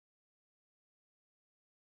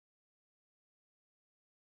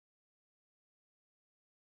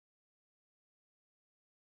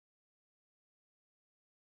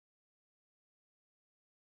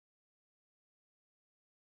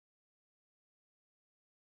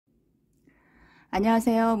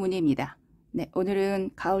안녕하세요, 문희입니다. 네,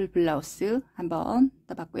 오늘은 가을 블라우스 한번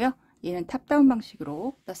떠봤고요. 얘는 탑다운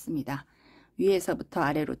방식으로 떴습니다. 위에서부터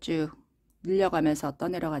아래로 쭉 늘려가면서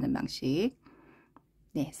떠내려가는 방식.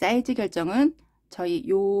 네, 사이즈 결정은 저희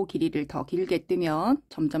요 길이를 더 길게 뜨면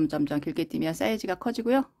점점 길게 뜨면 사이즈가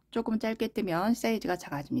커지고요. 조금 짧게 뜨면 사이즈가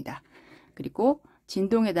작아집니다. 그리고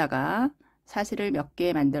진동에다가 사슬을 몇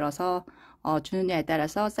개 만들어서 주느냐에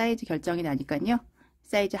따라서 사이즈 결정이 나니까요.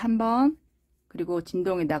 사이즈 한 번, 그리고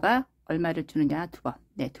진동에다가 얼마를 주느냐 두 번.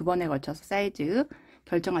 네, 두 번에 걸쳐서 사이즈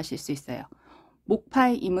결정하실 수 있어요.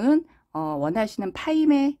 목파임은 원하시는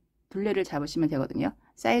파임의 둘레를 잡으시면 되거든요.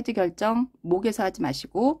 사이즈 결정 목에서 하지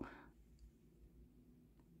마시고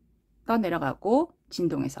떠내려가고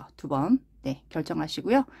진동에서 두 번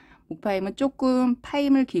결정하시고요. 목파임은 조금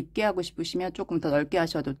파임을 깊게 하고 싶으시면 조금 더 넓게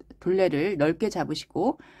하셔도 둘레를 넓게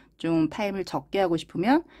잡으시고, 좀 파임을 적게 하고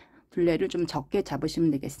싶으면 둘레를 좀 적게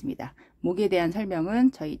잡으시면 되겠습니다. 목에 대한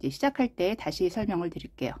설명은 저희 이제 시작할 때 다시 설명을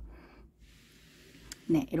드릴게요.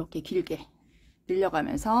 네, 이렇게 길게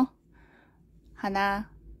늘려가면서 하나,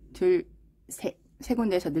 둘, 셋, 세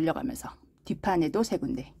군데에서 늘려가면서 뒷판에도 세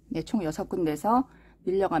군데, 네, 총 6군데에서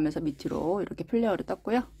늘려가면서 밑으로 이렇게 플레어를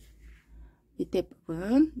떴고요. 밑에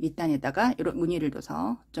부분 밑단에다가 이런 무늬를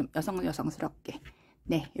둬서 좀 여성스럽게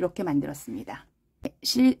이렇게 만들었습니다. 네,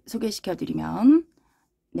 실 소개시켜 드리면,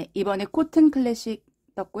 네, 이번에 코튼클래식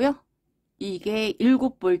떴고요. 이게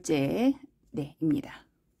 7볼째 입니다.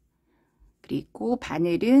 그리고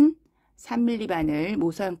바늘은 3mm 바늘,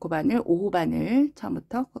 모서연코 바늘, 5호 바늘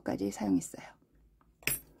처음부터 끝까지 사용했어요.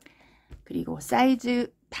 그리고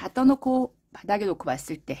사이즈 다 떠놓고 바닥에 놓고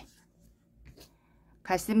봤을 때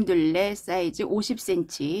가슴둘레 사이즈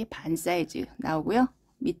 50cm 반 사이즈 나오고요.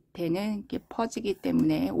 밑에는 이렇게 퍼지기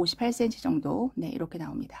때문에 58cm 정도 이렇게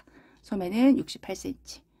나옵니다. 소매는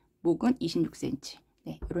 68cm, 목은 26cm.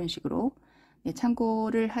 네, 이런 식으로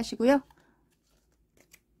참고를 하시고요.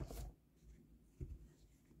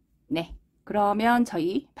 네, 그러면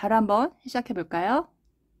저희 바로 한번 시작해 볼까요?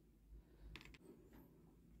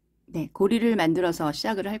 네, 고리를 만들어서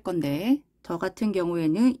시작을 할 건데, 저 같은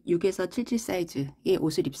경우에는 6에서 77 사이즈의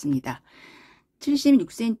옷을 입습니다.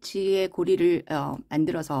 76cm의 고리를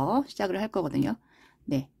만들어서 시작을 할 거거든요.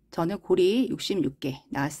 네, 저는 고리 66개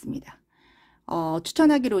나왔습니다.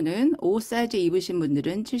 추천하기로는 5 사이즈 입으신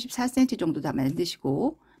분들은 74cm 정도 다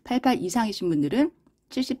만드시고, 88 이상이신 분들은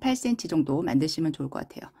 78cm 정도 만드시면 좋을 것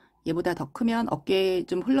같아요. 얘보다 더 크면 어깨에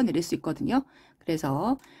좀 흘러내릴 수 있거든요.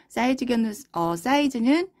 그래서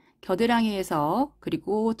사이즈는 겨드랑이에서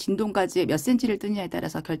그리고 진동까지 몇 cm를 뜨느냐에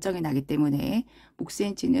따라서 결정이 나기 때문에 목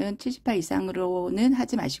cm는 78 이상으로는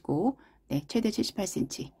하지 마시고 최대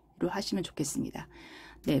 78cm로 하시면 좋겠습니다.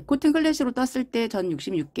 네, 코튼클래식으로 떴을 때 전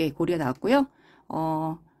 66개 고리가 나왔고요.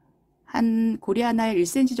 한 고리 하나에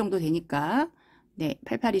 1cm 정도 되니까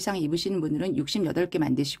 88 이상 입으시는 분들은 68개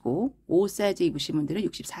만드시고 5 사이즈 입으시는 분들은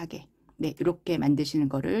 64개 이렇게 만드시는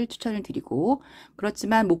거를 추천을 드리고,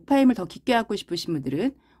 그렇지만 목파임을 더 깊게 하고 싶으신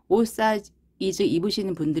분들은 5 사이즈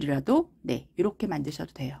입으시는 분들이라도 이렇게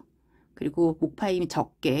만드셔도 돼요. 그리고 목파임이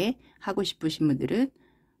적게 하고 싶으신 분들은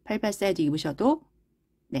 88 사이즈 입으셔도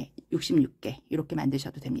 66개 이렇게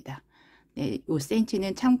만드셔도 됩니다. 요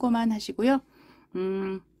센치는 참고만 하시고요.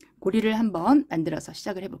 고리를 한번 만들어서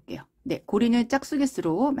시작을 해볼게요. 고리는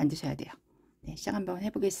짝수개수로 만드셔야 돼요. 시작 한번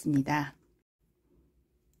해보겠습니다.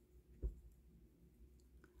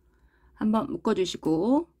 한번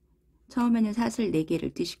묶어주시고, 처음에는 사슬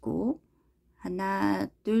 4개를 뜨시고, 하나,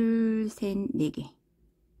 둘, 셋, 4개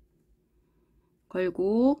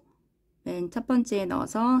걸고, 맨 첫 번째에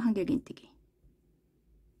넣어서 한길긴뜨기.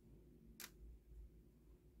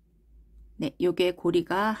 네, 요게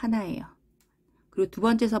고리가 하나예요. 그리고 두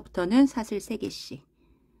번째서부터는 사슬 3개씩.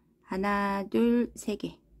 하나, 둘,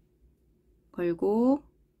 3개 걸고,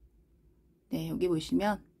 여기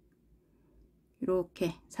보시면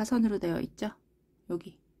이렇게 사선으로 되어 있죠?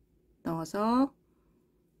 여기 넣어서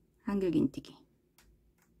한길긴뜨기.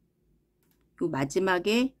 요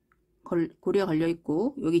마지막에 고리가 걸려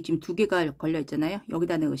있고, 여기 지금 2개가 걸려 있잖아요.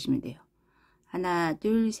 여기다 넣으시면 돼요. 하나,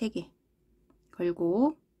 둘, 3개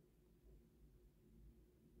걸고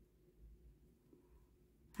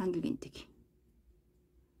한길긴뜨기.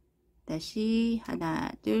 다시 하나,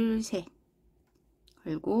 둘, 셋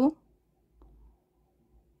걸고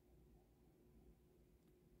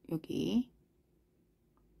여기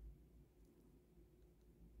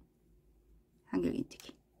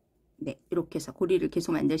한길긴뜨기. 이렇게 해서 고리를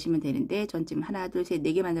계속 만드시면 되는데, 전 지금 하나, 둘, 셋,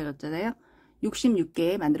 4개 만들었잖아요.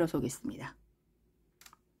 66개 만들어서 오겠습니다.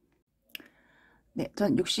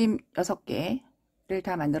 전 66개를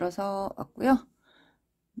다 만들어서 왔고요.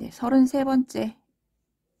 33번째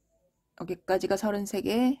여기까지가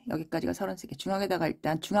 33개, 여기까지가 33개. 중앙에다가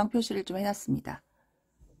일단 중앙 표시를 좀 해놨습니다.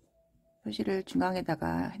 표시를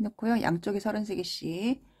중앙에다가 해놓고요. 양쪽에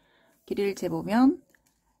 33개씩 길이를 재보면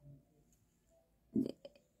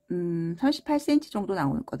 38cm 정도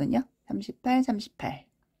나오거든요. 38, 38.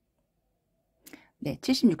 네,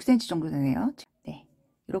 76cm 정도 되네요. 네,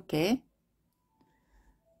 이렇게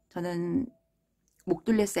저는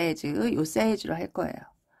목둘레 사이즈, 요 사이즈로 할 거예요.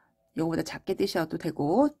 요거보다 작게 뜨셔도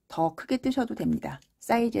되고 더 크게 뜨셔도 됩니다.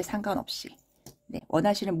 사이즈에 상관없이. 네,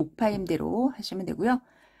 원하시는 목파임대로 하시면 되고요.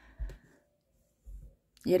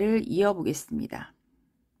 얘를 이어 보겠습니다.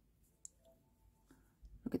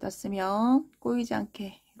 이렇게 떴으면 꼬이지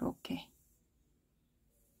않게 이렇게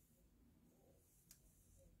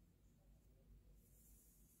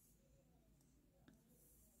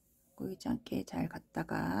꼬이지 않게 잘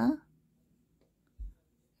갔다가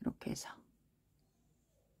이렇게 해서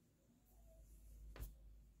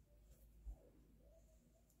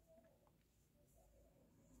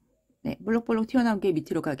네, 볼록볼록 튀어나온 게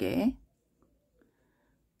밑으로 가게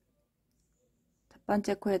첫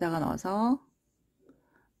번째 코에다가 넣어서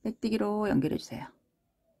빼뜨기로 연결해 주세요.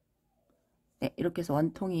 네, 이렇게 해서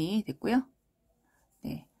원통이 됐고요.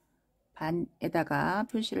 네, 반에다가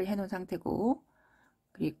표시를 해 놓은 상태고,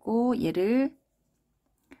 그리고 얘를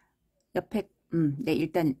옆에 네,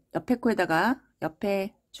 일단 옆에 코에다가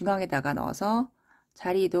옆에 중앙에다가 넣어서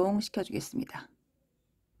자리 이동 시켜 주겠습니다.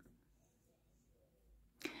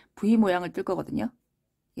 V 모양을 뜰 거거든요.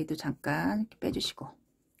 얘도 잠깐 이렇게 빼주시고,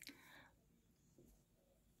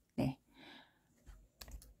 네,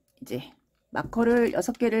 이제 마커를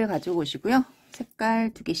 6개를 가지고 오시고요.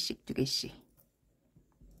 색깔 2개씩 2개씩.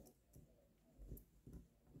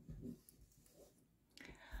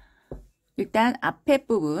 일단 앞에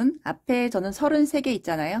부분, 앞에 저는 33개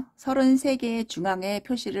있잖아요. 33개의 중앙에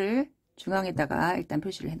표시를, 중앙에다가 일단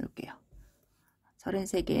표시를 해 놓을게요.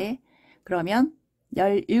 33개. 그러면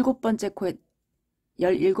 17번째 코에,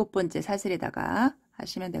 17번째 사슬에다가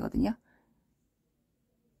하시면 되거든요.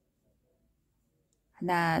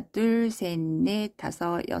 하나, 둘, 셋, 넷,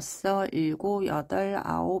 다섯, 여섯, 일곱, 여덟,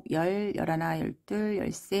 아홉, 열, 열하나, 열둘,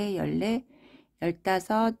 열세, 열네,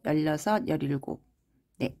 열다섯, 열여섯, 열일곱.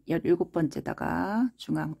 네, 17번째다가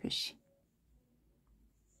중앙 표시.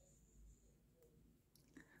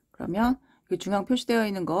 그러면 그 중앙 표시되어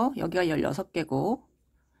있는 거 여기가 16개고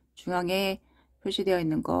중앙에 표시되어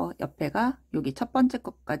있는 거 옆에가 여기 첫 번째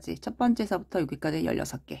것까지, 첫 번째서부터 여기까지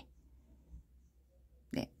 16개.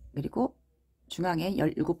 네, 그리고 중앙에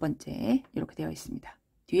 17번째 이렇게 되어 있습니다.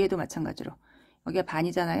 뒤에도 마찬가지로 여기가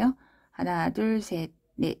반이잖아요. 하나, 둘, 셋,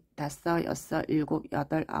 넷, 다섯, 여섯, 일곱,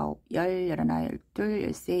 여덟, 아홉, 열, 열하나, 열둘,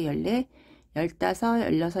 열세, 열네, 열다섯,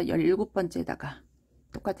 열여섯, 17번째다가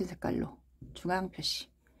똑같은 색깔로 중앙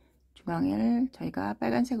표시. 중앙을 저희가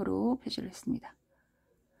빨간색으로 표시를 했습니다.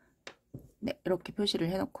 네, 이렇게 표시를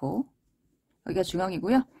해놓고 여기가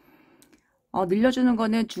중앙이고요. 늘려주는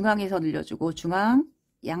거는 중앙에서 늘려주고 중앙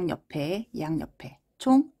양옆에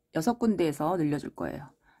총 6군데에서 늘려줄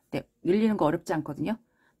거예요. 네, 늘리는 거 어렵지 않거든요.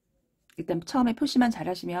 일단 처음에 표시만 잘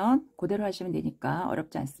하시면 그대로 하시면 되니까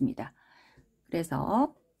어렵지 않습니다.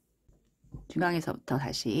 그래서 중앙에서부터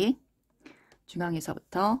다시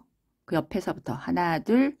중앙에서부터 그 옆에서부터 하나,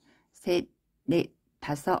 둘, 셋, 넷,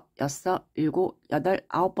 다섯, 여섯, 일곱, 여덟,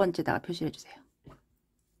 9번째다가 표시해 주세요.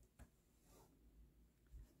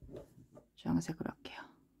 주황색으로 할게요.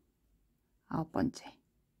 9번째.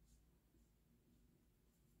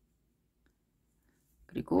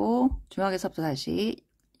 그리고 중앙에서부터 다시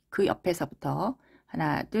그 옆에서부터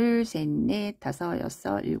하나, 둘, 셋, 넷, 다섯,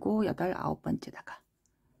 여섯, 일곱, 여덟, 9번째다가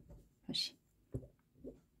표시.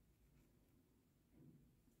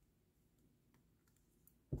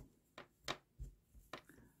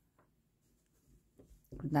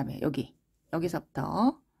 그 다음에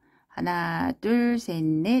여기서부터 하나, 둘, 셋,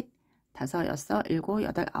 넷, 다섯, 여섯, 일곱,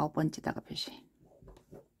 여덟, 9번째다가 표시.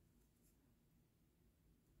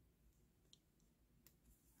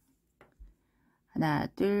 하나,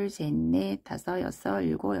 둘, 셋, 넷, 다섯, 여섯,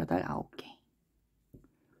 일곱, 여덟, 9개.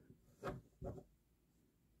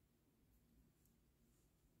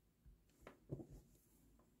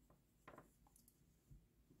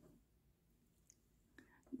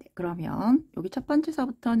 네, 그러면 여기 첫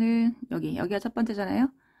번째서부터는 여기가 첫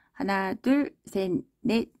번째잖아요. 하나, 둘, 셋,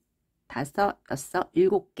 넷, 다섯, 여섯,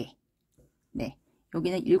 7개. 네,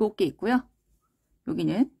 여기는 7개 있고요.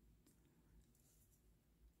 여기는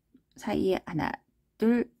사이에 하나,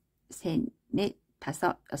 둘, 셋, 넷,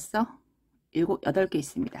 다섯, 여섯, 일곱, 8개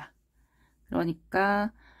있습니다.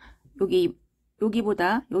 그러니까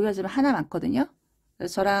여기보다 여기가 지금 하나 많거든요.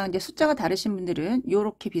 그래서 저랑 이제 숫자가 다르신 분들은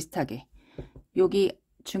요렇게 비슷하게 여기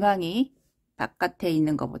중앙이 바깥에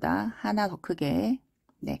있는 것보다 하나 더 크게,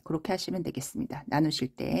 네, 그렇게 하시면 되겠습니다.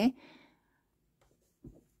 나누실 때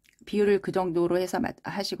비율을 그 정도로 해서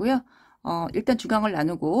하시고요. 일단 중앙을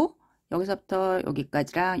나누고 여기서부터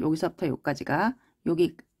여기까지랑 여기서부터 여기까지가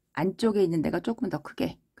여기 안쪽에 있는 데가 조금 더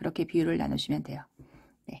크게 그렇게 비율을 나누시면 돼요.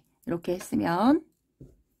 네, 이렇게 했으면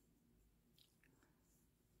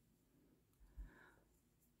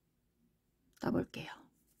떠볼게요.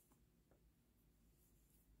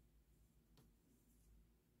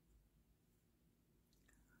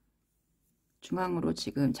 중앙으로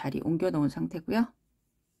지금 자리 옮겨 놓은 상태고요.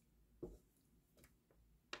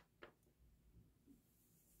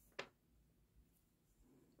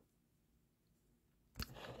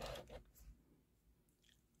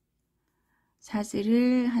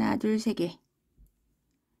 사슬을 하나, 둘, 세 개,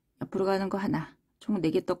 옆으로 가는 거 하나, 총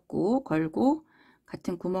 4개 떴고 걸고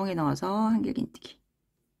같은 구멍에 넣어서 한길긴뜨기.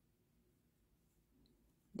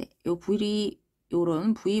 네, 요 부위,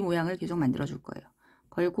 요런 V 모양을 계속 만들어 줄 거예요.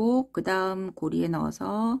 걸고 그 다음 고리에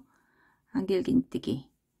넣어서 한길긴뜨기,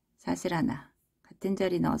 사슬 하나, 같은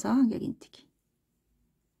자리 넣어서 한길긴뜨기.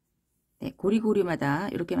 네, 고리고리마다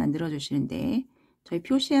이렇게 만들어 주시는데 저희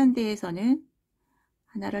표시한 데에서는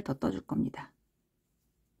하나를 더 떠줄 겁니다.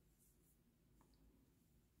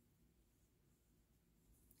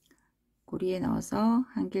 고리에 넣어서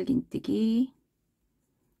한길긴뜨기,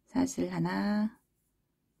 사슬 하나,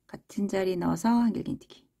 같은 자리 넣어서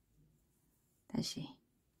한길긴뜨기. 다시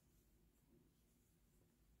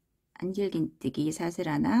한길긴뜨기, 사슬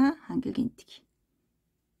하나, 한길긴뜨기.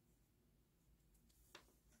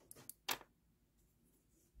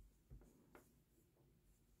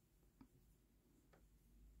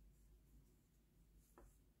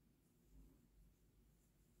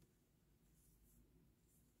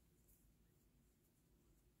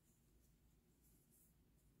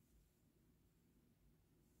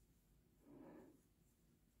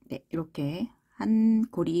 네, 이렇게 한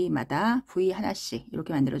고리마다 V 하나씩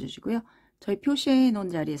이렇게 만들어 주시고요. 저희 표시해 놓은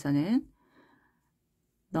자리에서는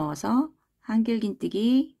넣어서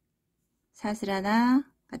한길긴뜨기, 사슬 하나,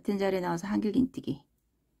 같은 자리에 넣어서 한길긴뜨기,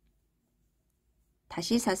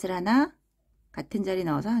 다시 사슬 하나, 같은 자리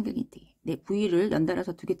넣어서 한길긴뜨기. 네, V를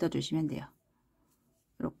연달아서 2개 떠주시면 돼요.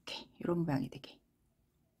 이렇게 이런 모양이 되게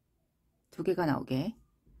 2개가 나오게.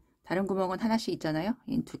 다른 구멍은 하나씩 있잖아요.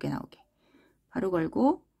 얘는 2개 나오게. 바로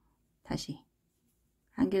걸고 다시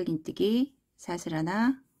한길긴뜨기, 사슬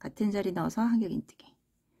하나, 같은 자리 넣어서 한길긴뜨기.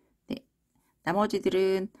 네,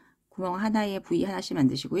 나머지들은 구멍 하나에 V 하나씩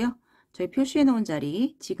만드시고요. 저희 표시해 놓은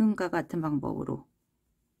자리 지금과 같은 방법으로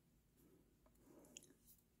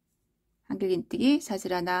한길긴뜨기,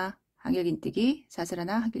 사슬 하나, 한길긴뜨기, 사슬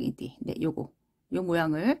하나, 한길긴뜨기. 네, 요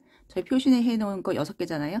모양을 저희 표시해 놓은 거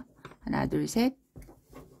 6개잖아요. 하나, 둘, 셋,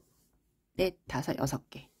 넷, 다섯,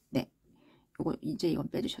 6개. 네, 요거 이제 이건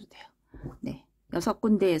빼주셔도 돼요. 네,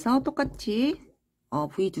 6군데에서 똑같이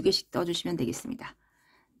V 2개씩 떠주시면 되겠습니다.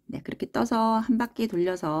 네, 그렇게 떠서 한 바퀴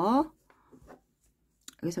돌려서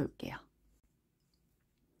여기서 올게요.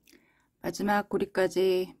 마지막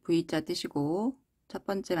고리까지 V자 뜨시고 첫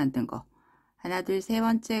번째 만든 거 하나, 둘, 세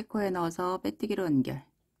번째 코에 넣어서 빼뜨기로 연결.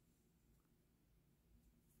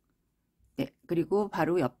 네, 그리고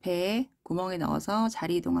바로 옆에 구멍에 넣어서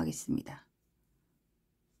자리 이동하겠습니다.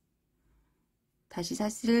 다시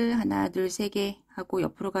사슬 하나, 둘, 세 개 하고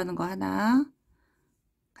옆으로 가는 거 하나,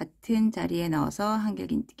 같은 자리에 넣어서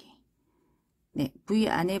한길긴뜨기. 네, V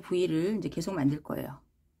안에 V를 이제 계속 만들 거예요.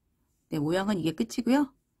 네, 모양은 이게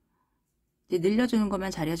끝이고요. 이제 늘려주는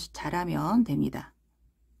것만 잘하면 됩니다.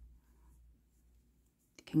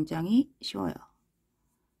 굉장히 쉬워요.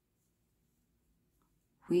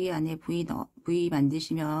 V 안에 V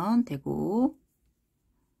만드시면 되고,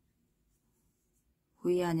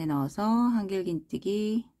 V 안에 넣어서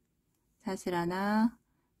한길긴뜨기, 사슬 하나,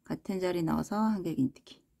 같은 자리 넣어서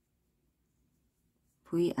한길긴뜨기.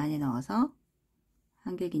 V 안에 넣어서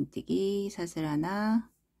한길긴뜨기, 사슬 하나,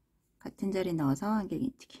 같은 자리 넣어서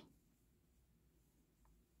한길긴뜨기.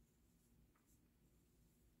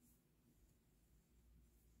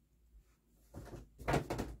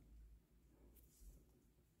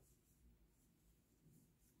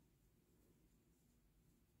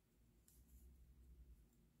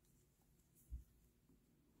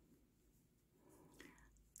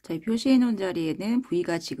 저희 표시해 놓은 자리에는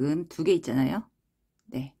V가 지금 2개 있잖아요.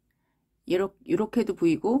 네, 요렇게도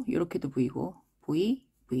V고 요렇게도 V고 V,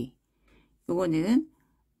 V. 요거는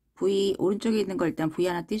V 오른쪽에 있는 걸 일단 V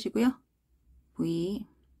하나 띄시고요. V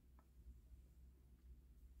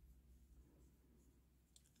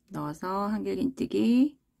넣어서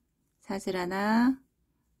한길긴뜨기, 사슬 하나,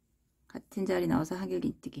 같은 자리 넣어서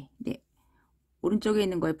한길긴뜨기. 네, 오른쪽에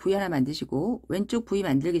있는 거에 V 하나 만드시고 왼쪽 V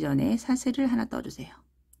만들기 전에 사슬을 하나 떠주세요.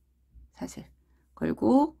 사슬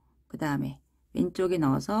걸고 그 다음에 왼쪽에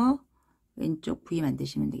넣어서 왼쪽 V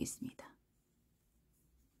만드시면 되겠습니다.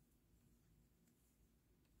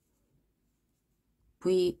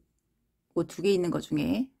 V 두 개 있는 거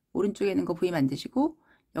중에 오른쪽에 있는 거 V 만드시고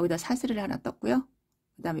여기다 사슬을 하나 떴고요.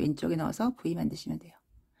 그 다음에 왼쪽에 넣어서 V 만드시면 돼요.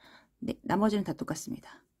 네, 나머지는 다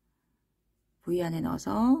똑같습니다. V 안에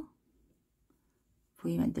넣어서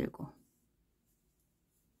V 만들고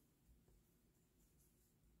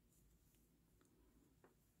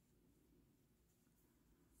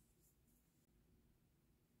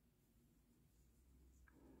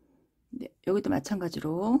네, 여기도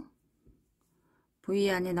마찬가지로 V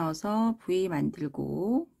안에 넣어서 V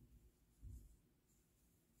만들고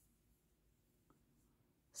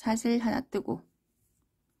사슬 하나 뜨고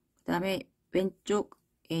그 다음에 왼쪽에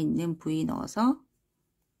있는 V 넣어서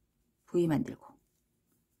V 만들고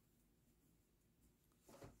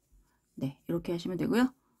네, 이렇게 하시면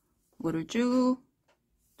되고요. 이거를 쭉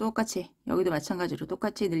똑같이 여기도 마찬가지로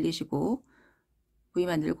똑같이 늘리시고 V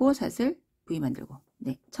만들고 사슬 V 만들고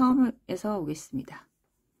네, 처음에서 오겠습니다.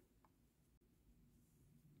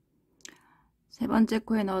 세 번째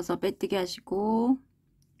코에 넣어서 빼뜨기 하시고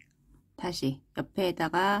다시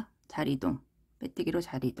옆에다가 자리이동 빼뜨기로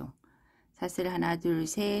자리이동 사슬 하나 둘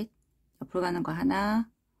셋 옆으로 가는 거 하나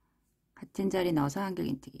같은 자리 넣어서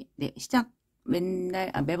한길긴뜨기 네, 시작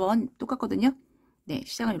매번 똑같거든요. 네,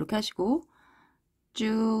 시작은 이렇게 하시고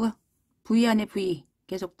쭉 V 안에 V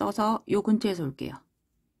계속 떠서 요 근처에서 올게요.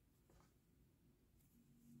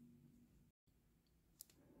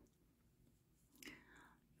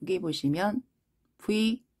 여기 보시면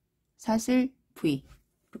V 사슬 V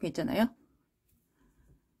이렇게 있잖아요.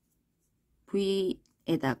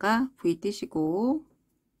 V에다가 V 뜨시고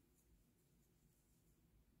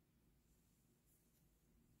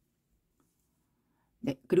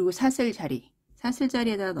네, 그리고 사슬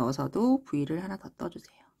자리에다 넣어서도 V를 하나 더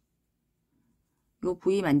떠주세요. 요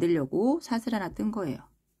V 만들려고 사슬 하나 뜬 거예요.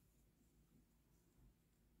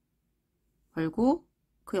 걸고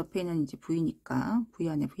그 옆에는 이제 V니까 V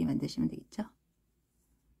안에 V 만드시면 되겠죠.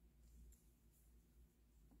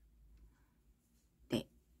 네,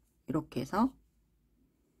 이렇게 해서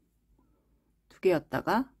두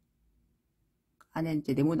개였다가 안에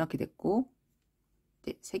이제 네모나게 됐고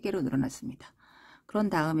네, 세 개로 늘어났습니다. 그런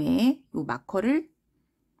다음에 이 마커를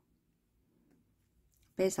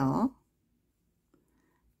빼서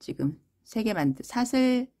지금 세 개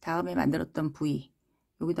사슬 다음에 만들었던 V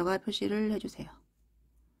여기다가 표시를 해주세요.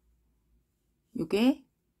 이게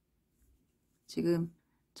지금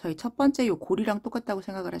저희 첫 번째 요 고리랑 똑같다고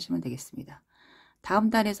생각을 하시면 되겠습니다. 다음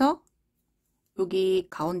단에서 여기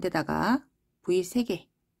가운데다가 V 3개,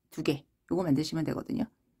 2개 요거 만드시면 되거든요.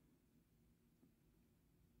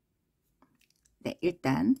 네,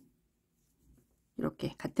 일단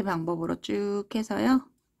이렇게 같은 방법으로 쭉 해서요.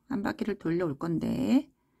 한 바퀴를 돌려올 건데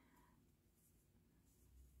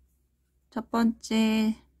첫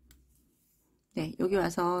번째 네, 여기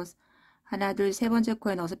와서 하나 둘 세 번째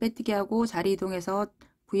코에 넣어서 빼뜨기 하고 자리 이동해서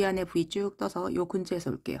V 안에 V 쭉 떠서 요 근처에서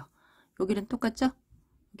올게요. 여기는 똑같죠?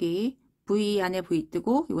 여기 V 안에 V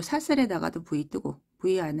뜨고 이거 사슬에다가도 V 뜨고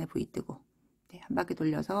V 안에 V 뜨고 네, 한 바퀴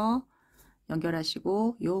돌려서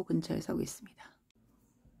연결하시고 요 근처에서 오겠습니다.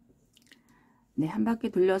 네, 한 바퀴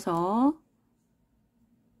돌려서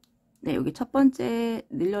네, 여기 첫 번째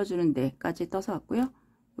늘려주는 데까지 떠서 왔고요.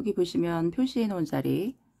 여기 보시면 표시해 놓은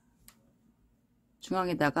자리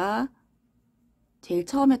중앙에다가 제일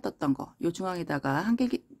처음에 떴던 거 요 중앙에다가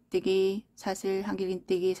한길긴뜨기 사슬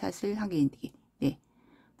한길긴뜨기 사슬 한길긴뜨기 네,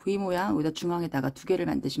 V 모양 여기다 중앙에다가 두 개를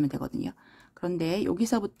만드시면 되거든요. 그런데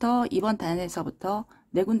여기서부터 이번 단에서부터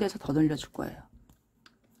네 군데에서 더 늘려줄 거예요.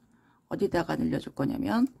 어디다가 늘려줄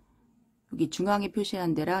거냐면 여기 중앙에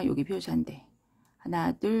표시한 데랑 여기 표시한 데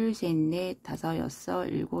하나 둘 셋 넷 다섯 여섯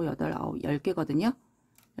일곱 여덟 아홉 10개거든요.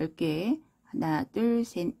 10개 하나 둘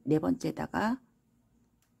셋 네 번째다가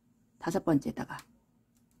다섯 번째다가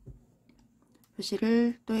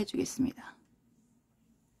표시를 또 해주겠습니다.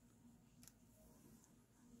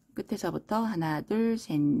 끝에서부터 하나 둘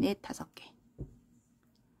셋 넷 다섯 개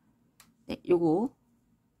네, 요거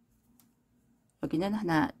여기는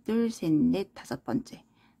하나 둘 셋 넷 다섯 번째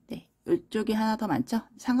네, 이쪽이 하나 더 많죠?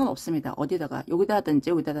 상관없습니다. 어디다가 여기다 하든지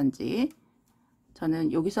여기다 하든지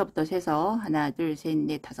저는 여기서부터 세서 하나 둘 셋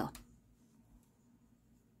넷 다섯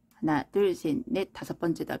하나 둘 셋 넷 다섯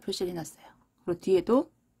번째다 표시를 해놨어요. 그리고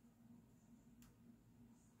뒤에도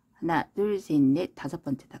하나 둘 셋 넷 다섯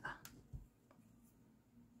번째다가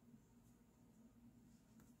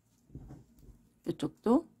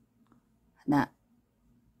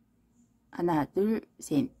하나, 둘,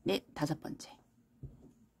 셋, 넷, 다섯 번째.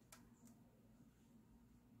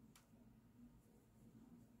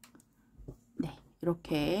 네,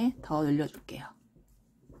 이렇게 더 늘려줄게요.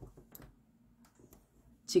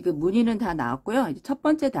 지금 무늬는 다 나왔고요. 이제 첫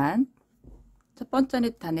번째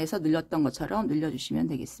단에서 늘렸던 것처럼 늘려주시면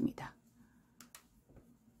되겠습니다.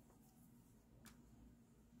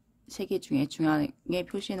 세 개 중에 중앙에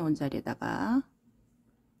표시해 놓은 자리에다가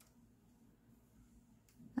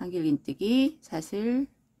한길긴뜨기, 사슬,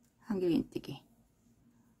 한길긴뜨기,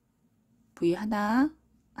 V 하나,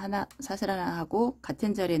 사슬 하나 하고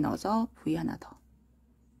같은 자리에 넣어서 V 하나 더.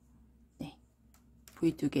 네,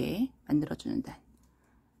 V 두 개 만들어주는 단.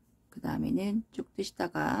 그 다음에는 쭉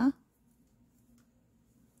뜨시다가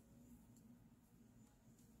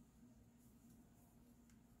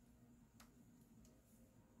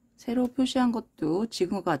새로 표시한 것도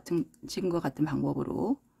지금과 같은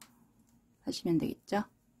방법으로 하시면 되겠죠.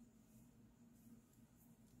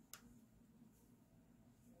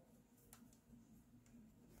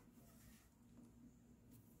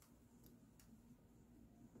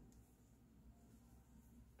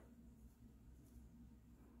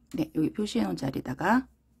 네, 여기 표시해 놓은 자리에다가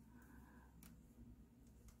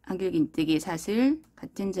한길긴뜨기, 사슬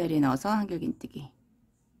같은 자리에 넣어서 한길긴뜨기,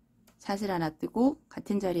 사슬 하나 뜨고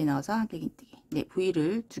같은 자리에 넣어서 한길긴뜨기. 네,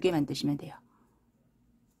 V를 두 개 만드시면 돼요.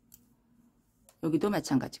 여기도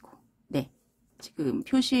마찬가지고. 네, 지금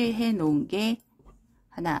표시해 놓은 게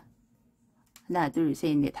하나, 둘,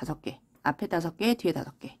 셋, 넷, 다섯 개. 앞에 다섯 개, 뒤에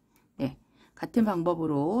다섯 개. 네, 같은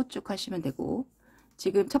방법으로 쭉 하시면 되고,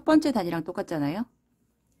 지금 첫 번째 단이랑 똑같잖아요.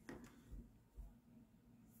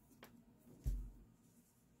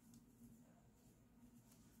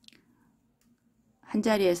 한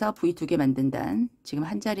자리에서 V 두 개 만든 단, 지금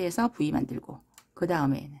한 자리에서 V 만들고, 그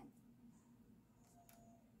다음에는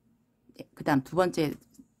네, 그 다음 두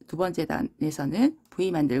번째 단에서는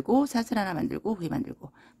V 만들고, 사슬 하나 만들고, V 만들고.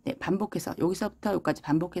 네, 반복해서 여기서부터 여기까지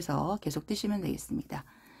반복해서 계속 뜨시면 되겠습니다.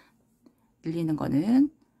 늘리는 거는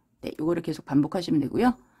네, 요거를 계속 반복하시면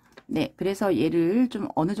되고요. 네, 그래서 얘를 좀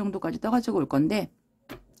어느 정도까지 떠가지고 올 건데,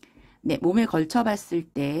 네, 몸에 걸쳐 봤을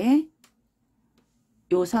때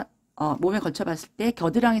요 선 몸에 걸쳐 봤을 때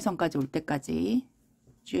겨드랑이 선까지 올 때까지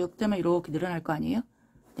쭉 뜨면 이렇게 늘어날 거 아니에요?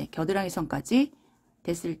 네, 겨드랑이 선까지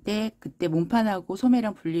됐을 때 그때 몸판하고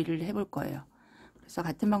소매랑 분리를 해볼 거예요. 그래서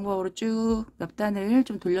같은 방법으로 쭉 몇 단을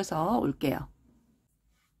좀 돌려서 올게요.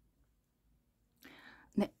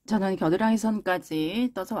 네, 저는 겨드랑이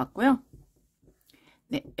선까지 떠서 왔고요.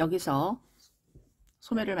 네, 여기서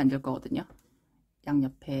소매를 만들 거거든요.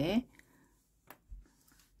 양옆에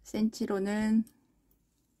센치로는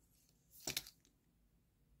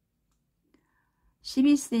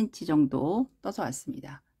 12cm 정도 떠서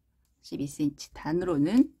왔습니다. 12cm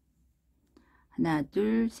단으로는 하나,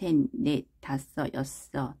 둘, 셋, 넷, 다섯,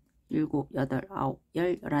 여섯, 일곱, 여덟, 아홉,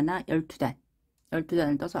 열, 열하나, 12단.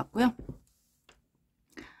 12단을 떠서 왔고요.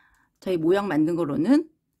 저희 모양 만든 거로는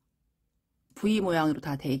V 모양으로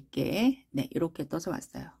다 돼 있게 네, 이렇게 떠서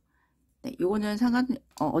왔어요. 네, 요거는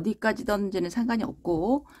어디까지 떴는지는 상관이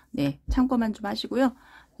없고 네, 참고만 좀 하시고요.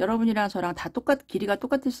 여러분이랑 저랑 다 길이가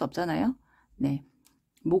똑같을 수 없잖아요. 네.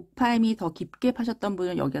 목파임이 더 깊게 파셨던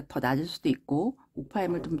분은 여기가 더 낮을 수도 있고,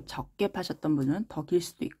 목파임을 좀 적게 파셨던 분은 더 길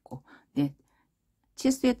수도 있고, 네,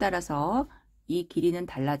 치수에 따라서 이 길이는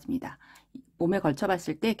달라집니다. 몸에 걸쳐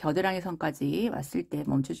봤을 때 겨드랑이 선까지 왔을 때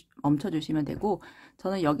멈춰 주시면 되고,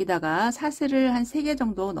 저는 여기다가 사슬을 한 3개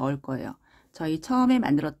정도 넣을 거예요. 저희 처음에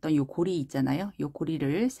만들었던 요 고리 있잖아요. 요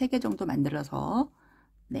고리를 3개 정도 만들어서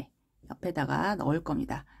네, 옆에다가 넣을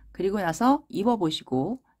겁니다. 그리고 나서 입어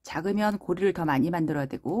보시고, 작으면 고리를 더 많이 만들어야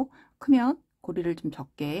되고, 크면 고리를 좀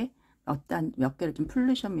적게 몇 개를 좀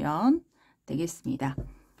풀으시면 되겠습니다.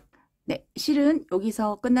 네, 실은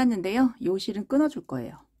여기서 끝났는데요. 요 실은 끊어줄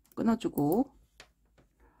거예요. 끊어주고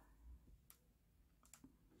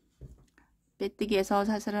빼뜨기에서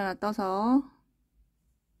사슬 하나 떠서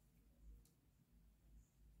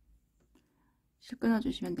실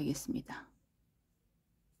끊어주시면 되겠습니다.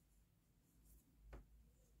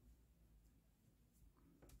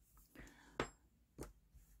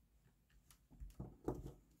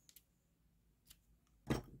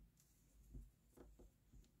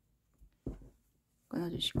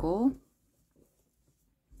 끊어주시고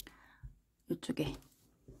이쪽에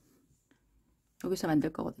여기서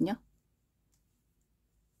만들 거거든요.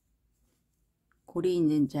 고리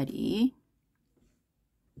있는 자리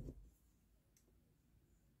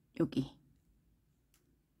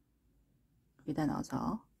여기다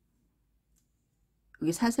넣어서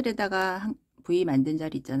여기 사슬에다가 V 만든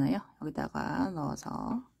자리 있잖아요. 여기다가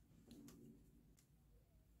넣어서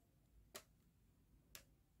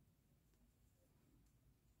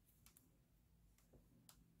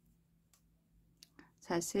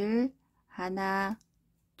사슬 하나,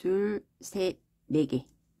 둘, 셋, 네 개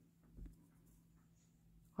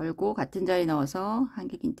걸고 같은 자리 넣어서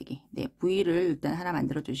한길긴뜨기. 네, V를 일단 하나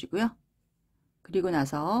만들어 주시고요. 그리고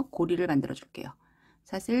나서 고리를 만들어 줄게요.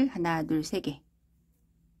 사슬 하나, 둘, 세 개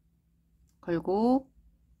걸고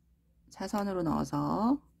사선으로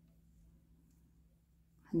넣어서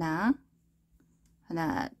하나,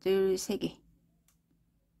 둘, 세 개,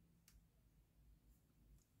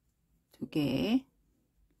 두 개,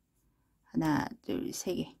 하나, 둘,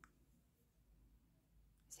 세 개,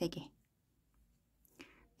 세 개.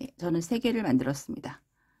 네, 저는 세 개를 만들었습니다.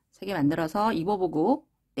 세 개 만들어서 입어보고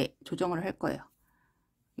네, 조정을 할 거예요.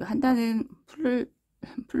 이거 한 단은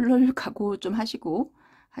풀을 각오 좀 하시고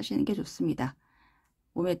하시는 게 좋습니다.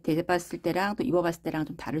 몸에 대봤을 때랑 또 입어봤을 때랑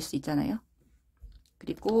좀 다를 수 있잖아요.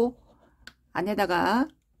 그리고 안에다가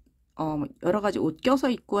여러 가지 옷 껴서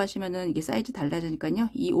입고 하시면은 이게 사이즈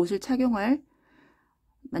달라지니까요. 이 옷을 착용할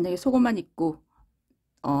만약에 속옷만 입고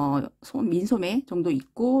민소매 정도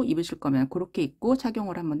입고 입으실 거면 그렇게 입고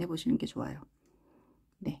착용을 한번 해보시는 게 좋아요.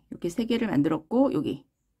 네, 이렇게 세 개를 만들었고 여기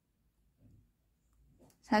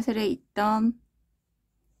사슬에 있던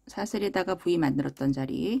사슬에다가 V 만들었던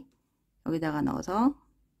자리 여기다가 넣어서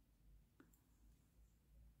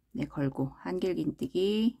네, 걸고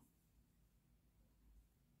한길긴뜨기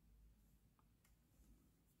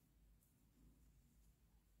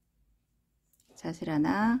사슬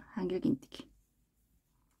하나 한길긴뜨기.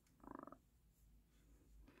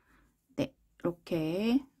 네,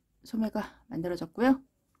 이렇게 소매가 만들어졌고요.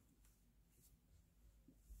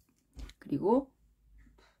 그리고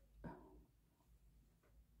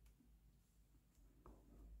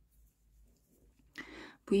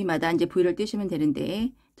V마다 이제 V를 떼시면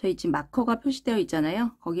되는데 저희 지금 마커가 표시되어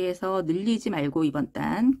있잖아요. 거기에서 늘리지 말고 이번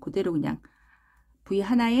단 그대로 그냥 V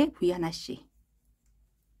하나에 V 하나씩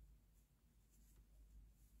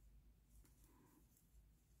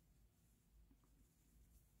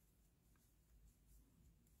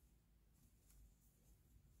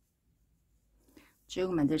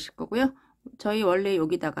쭉 만드실 거고요. 저희 원래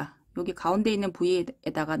여기다가 여기 가운데 있는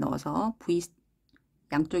V에다가 넣어서 V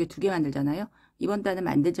양쪽에 두 개 만들잖아요. 이번 단은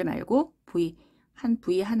만들지 말고 V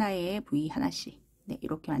하나에 V 하나씩 네,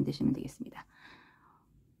 이렇게 만드시면 되겠습니다.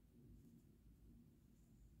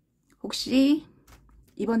 혹시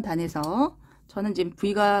이번 단에서 저는 지금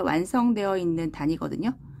V가 완성되어 있는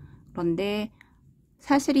단이거든요. 그런데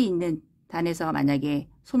사슬이 있는 단에서 만약에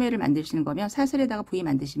소매를 만드시는 거면 사슬에다가 V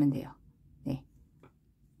만드시면 돼요. 네.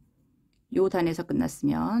 요 단에서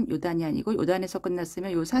끝났으면 요 단이 아니고 요 단에서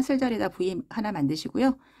끝났으면 요 사슬 자리에다 V 하나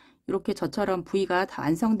만드시고요. 이렇게 저처럼 V가 다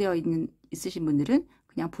완성되어 있으신 분들은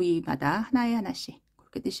그냥 V마다 하나에 하나씩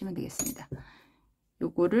그렇게 뜨시면 되겠습니다.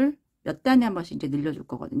 요거를 몇 단에 한 번씩 이제 늘려줄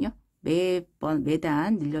거거든요.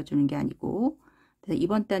 매단 늘려주는 게 아니고 그래서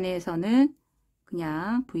이번 단에서는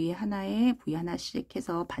그냥 V 하나에 V 하나씩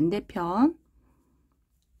해서 반대편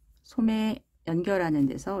소매 연결하는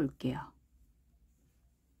데서 올게요.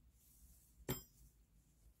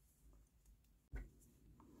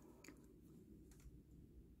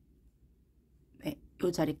 네,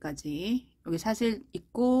 요 자리까지 여기 사슬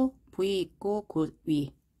있고 V 있고 그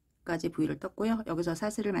위까지 V를 떴고요. 여기서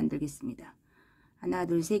사슬을 만들겠습니다. 하나,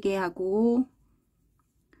 둘, 세 개 하고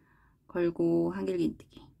걸고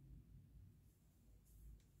한길긴뜨기.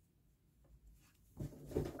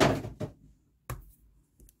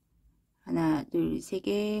 하나, 둘, 세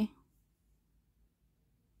개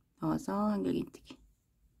넣어서 한길긴뜨기.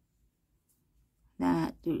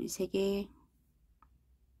 하나, 둘, 세 개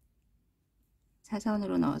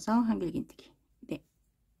사선으로 넣어서 한길긴뜨기. 네,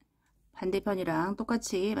 반대편이랑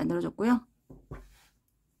똑같이 만들어줬고요.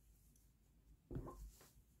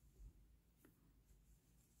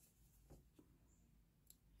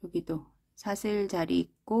 여기도 사슬 자리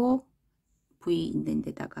있고 V 있는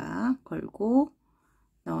데다가 걸고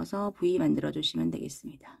넣어서 V 만들어 주시면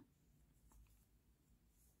되겠습니다.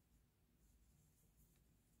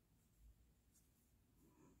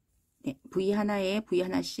 네, V 하나에 V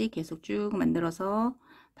하나씩 계속 쭉 만들어서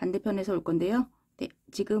반대편에서 올 건데요. 네,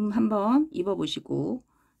 지금 한번 입어 보시고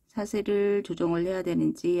사슬을 조정을 해야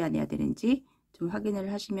되는지 안 해야 되는지 좀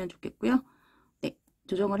확인을 하시면 좋겠고요. 네,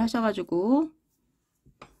 조정을 하셔가지고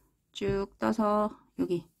쭉 떠서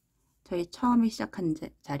여기 저희 처음에 시작한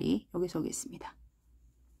자리 여기서 오겠습니다.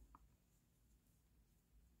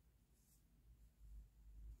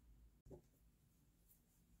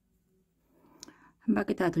 한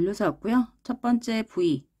바퀴 다 돌려서 왔고요. 첫 번째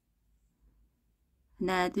V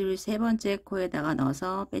하나 둘 세 번째 코에다가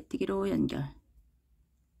넣어서 빼뜨기로 연결,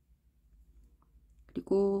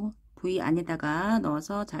 그리고 V 안에다가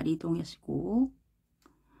넣어서 자리 이동하시고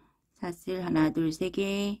사슬 하나, 둘, 세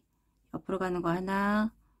개, 옆으로 가는 거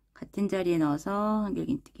하나, 같은 자리에 넣어서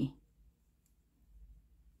한길긴뜨기.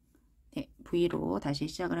 네, V로 다시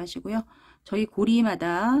시작을 하시고요. 저희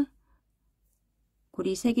고리마다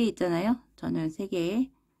고리 3개 있잖아요. 저는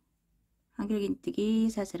 3개, 한길긴뜨기,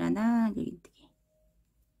 사슬 하나, 한길긴뜨기,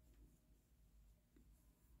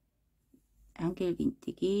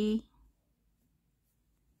 한길긴뜨기,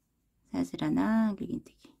 사슬 하나,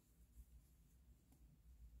 한길긴뜨기.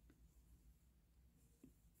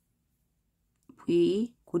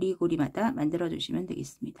 V 고리마다 만들어 주시면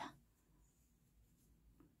되겠습니다.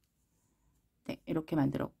 네, 이렇게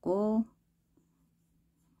만들었고,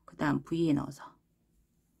 그 다음 V에 넣어서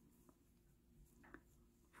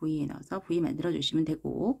V 만들어 주시면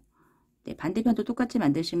되고, 네, 반대편도 똑같이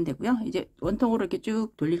만드시면 되고요. 이제 원통으로 이렇게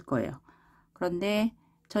쭉 돌릴 거예요. 그런데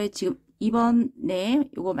저희 지금 이번에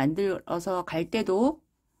요거 만들어서 갈 때도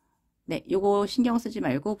네, 요거 신경 쓰지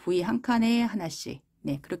말고 V 한 칸에 하나씩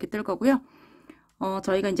네, 그렇게 뜰 거고요.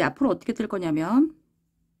 저희가 이제 앞으로 어떻게 뜰 거냐면,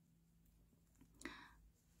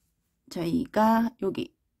 저희가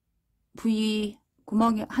여기 V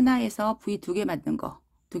구멍 하나에서 V 2개 만든 거,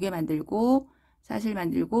 2개 만들고, 사슬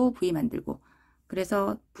만들고, V 만들고,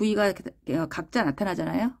 그래서 V가 각자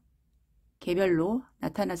나타나잖아요. 개별로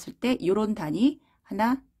나타났을 때 요런 단위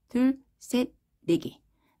하나, 둘, 셋, 4개,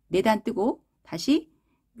 4단 뜨고, 다시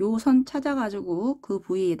요 선 찾아가지고 그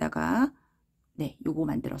V에다가 네, 요거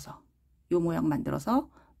만들어서 요 모양 만들어서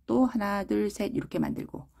또 하나, 둘, 셋 이렇게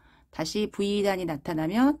만들고, 다시 V단이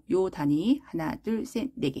나타나면 요 단위 하나, 둘,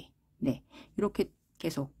 셋, 4개. 네, 이렇게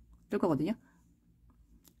계속 뜰 거거든요.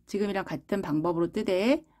 지금이랑 같은 방법으로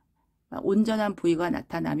뜨되 온전한 V가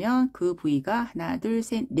나타나면 그 V가 하나, 둘,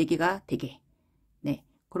 셋, 4개가 되게. 네,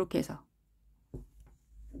 그렇게 해서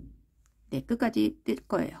네, 끝까지 뜰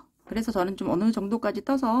거예요. 그래서 저는 좀 어느 정도까지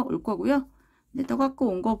떠서 올 거고요. 네, 떠갖고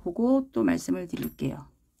온 거 보고 또 말씀을 드릴게요.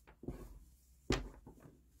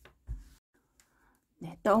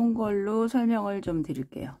 네, 떠온 걸로 설명을 좀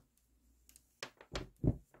드릴게요.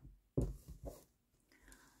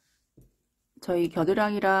 저희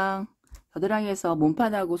겨드랑이에서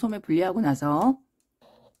몸판하고 소매 분리하고 나서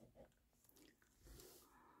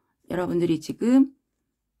여러분들이 지금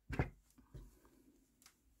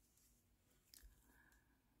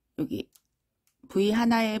여기 V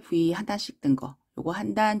하나에 V 하나씩 뜬 거, 요거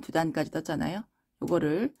한 단, 2단까지 떴잖아요.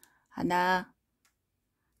 요거를 하나,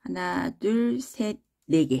 둘, 셋,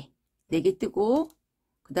 4개. 4개 뜨고,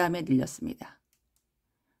 그 다음에 늘렸습니다.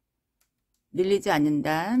 늘리지 않는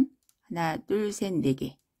단, 하나, 둘, 셋,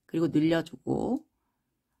 4개. 그리고 늘려주고,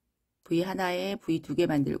 V 하나에 V 2개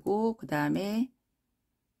만들고, 그 다음에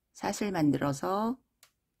사슬 만들어서,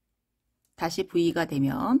 다시 V가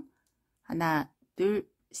되면, 하나,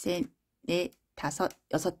 둘, 셋, 넷, 다섯,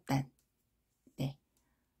 6단. 네.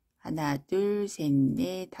 하나, 둘, 셋,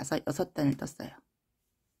 넷, 다섯, 6단을 떴어요.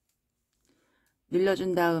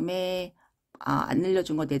 늘려준 다음에 안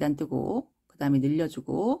늘려준 거 4단 뜨고, 그 다음에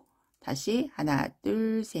늘려주고, 다시 하나,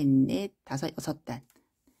 둘, 셋, 넷, 다섯, 6단.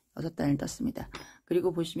 6단을 떴습니다.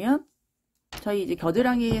 그리고 보시면 저희 이제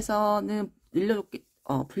겨드랑이에서는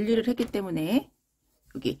분리를 했기 때문에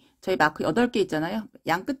여기 저희 마크 8개 있잖아요.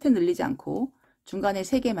 양 끝은 늘리지 않고 중간에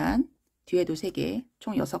 3개만, 뒤에도 3개,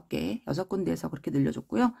 총 6개, 6군데에서 그렇게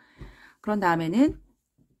늘려줬고요. 그런 다음에는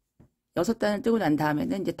 6단을 뜨고 난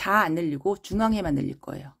다음에는 이제 다 안 늘리고 중앙에만 늘릴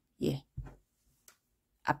거예요. 예.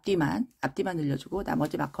 앞뒤만 늘려주고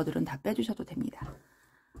나머지 마커들은 다 빼주셔도 됩니다.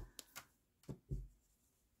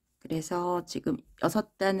 그래서 지금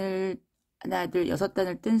 6단을 하나, 둘,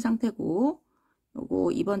 6단을 뜬 상태고,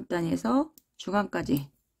 요거 이번 단에서 중앙까지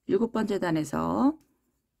 7번째 단에서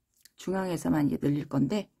중앙에서만 이제 늘릴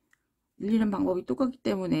건데, 늘리는 방법이 똑같기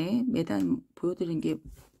때문에 매단 보여드리는 게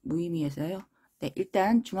무의미해서요. 네,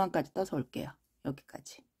 일단 중앙까지 떠서 올게요.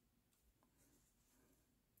 여기까지.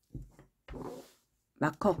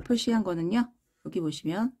 마커 표시한 거는요. 여기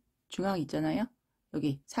보시면 중앙 있잖아요.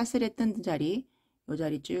 여기 사슬에 뜬 자리, 요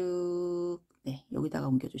자리 쭉 네, 여기다가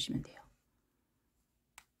옮겨주시면 돼요.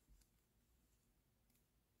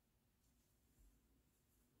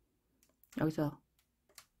 여기서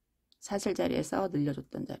사슬 자리에서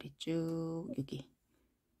늘려줬던 자리 쭉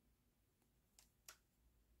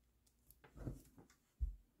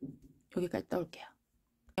여기까지 떠올게요.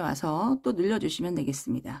 와서 또 늘려주시면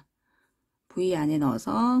되겠습니다. V 안에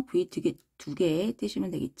넣어서 V 두 개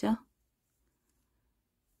떼시면 되겠죠.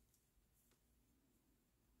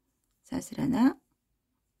 사슬 하나,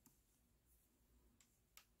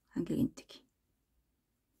 한길긴뜨기.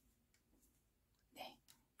 네,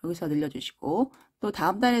 여기서 늘려주시고, 또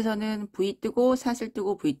다음 단에서는 V 뜨고 사슬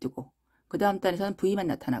뜨고 V 뜨고, 그 다음 단에서는 V만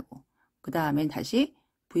나타나고, 그 다음엔 다시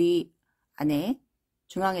V 안에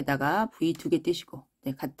중앙에다가 V 2개 뜨시고,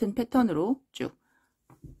 네, 같은 패턴으로 쭉,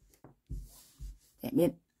 네,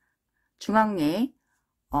 맨 중앙에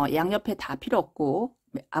양옆에 다 필요 없고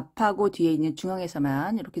앞하고 뒤에 있는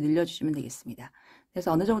중앙에서만 이렇게 늘려주시면 되겠습니다.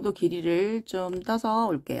 그래서 어느 정도 길이를 좀 떠서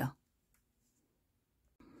올게요.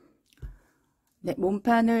 네,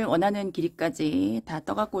 몸판을 원하는 길이까지 다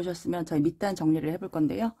떠갖고 오셨으면 저희 밑단 정리를 해볼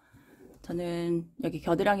건데요. 저는 여기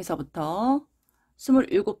겨드랑이서부터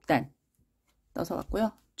 27단 떠서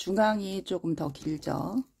왔고요. 중앙이 조금 더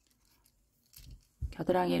길죠.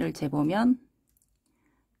 겨드랑이를 재보면,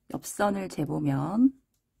 옆선을 재보면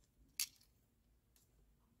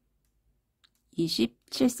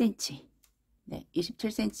 27cm, 네,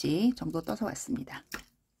 27cm 정도 떠서 왔습니다.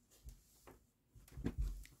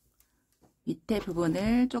 밑에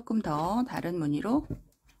부분을 조금 더 다른 무늬로,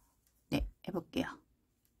 네, 해볼게요.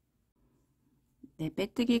 네,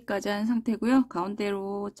 빼뜨기까지 한 상태고요.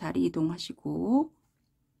 가운데로 자리 이동하시고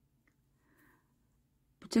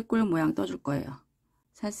부채꼴 모양 떠줄 거예요.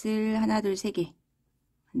 사슬 하나, 둘, 세 개,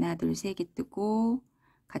 하나, 둘, 세 개 뜨고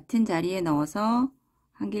같은 자리에 넣어서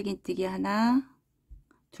한길긴뜨기 하나,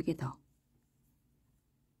 두 개 더,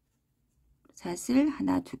 사슬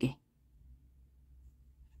하나, 두 개,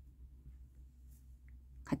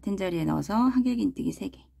 같은 자리에 넣어서 한길긴뜨기 세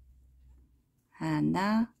개,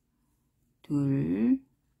 하나, 둘,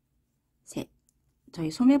 셋.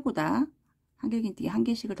 저희 소매보다 한길긴뜨기 한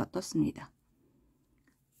개씩을 더 떴습니다.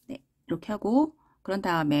 네, 이렇게 하고, 그런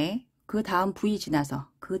다음에 그 다음 부위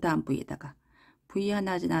지나서 그 다음 부위에다가 부위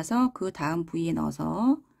하나 지나서 그 다음 부위에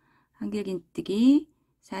넣어서 한길긴뜨기,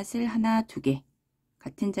 사슬 하나, 두 개,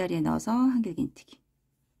 같은 자리에 넣어서 한길긴뜨기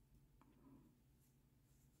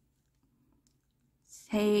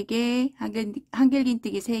세 개,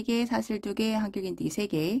 한길긴뜨기 세 개, 사슬 두 개, 한길긴뜨기 세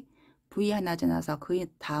개, 부위 하나 지나서 그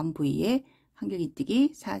다음 부위에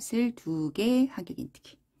한길긴뜨기, 사슬 두 개,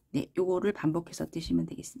 한길긴뜨기. 네, 요거를 반복해서 뜨시면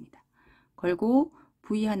되겠습니다. 걸고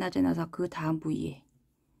부위 하나 지나서 그 다음 부위에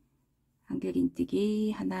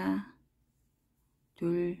한길긴뜨기 하나,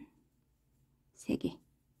 둘, 세 개,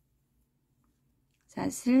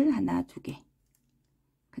 사슬 하나, 두 개,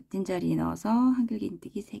 같은 자리에 넣어서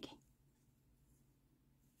한길긴뜨기 세 개,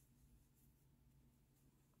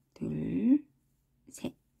 둘,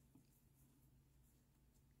 셋,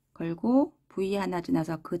 걸고 부위 하나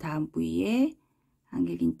지나서 그 다음 부위에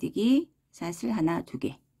한길긴뜨기, 사슬 하나, 두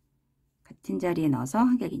개, 같은 자리에 넣어서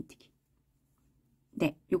한길긴뜨기.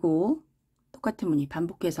 네, 요거 똑같은 무늬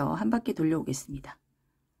반복해서 한 바퀴 돌려오겠습니다.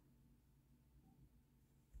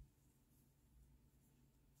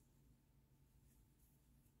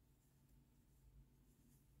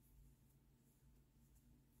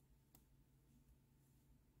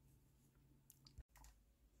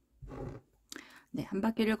 네, 한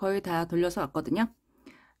바퀴를 거의 다 돌려서 왔거든요.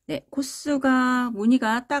 네, 코스가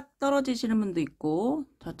무늬가 딱 떨어지시는 분도 있고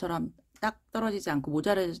저처럼 딱 떨어지지 않고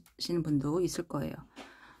모자라시는 분도 있을 거예요.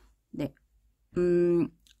 네,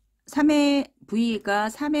 3회 부위가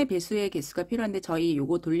 3회 배수의 개수가 필요한데 저희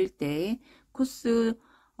요거 돌릴 때 코스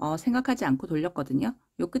생각하지 않고 돌렸거든요.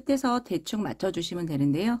 요 끝에서 대충 맞춰주시면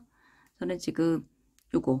되는데요. 저는 지금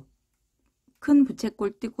요거 큰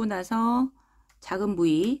부채꼴 뜨고 나서 작은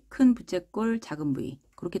부위, 큰 부채꼴, 작은 부위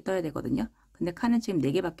그렇게 떠야 되거든요. 근데 칸은 지금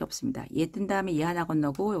 4개밖에 없습니다. 얘 뜬 다음에 얘 하나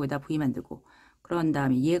건너고 여기다 부위 만들고 그런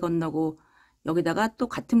다음에 얘 건너고 여기다가 또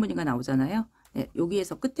같은 무늬가 나오잖아요. 네,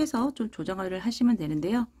 여기에서 끝에서 좀 조정을 하시면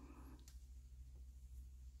되는데요.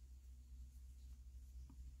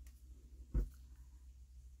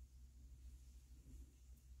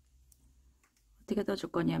 어떻게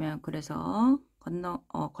떠줄 거냐면 그래서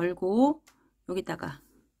걸고 여기다가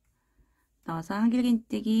넣어서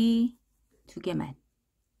한길긴뜨기 두 개만,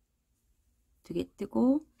 두 개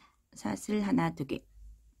뜨고 사슬 하나, 두 개,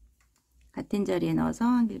 같은 자리에 넣어서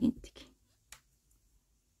한길긴뜨기,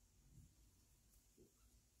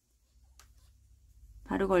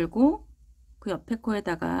 바로 걸고 그 옆에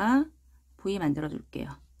코에다가 부위 만들어 줄게요.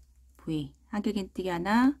 부위 한길긴뜨기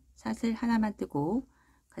하나, 사슬 하나만 뜨고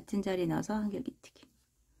같은 자리에 넣어서 한길긴뜨기.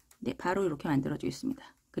 네, 바로 이렇게 만들어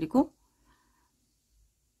주겠습니다. 그리고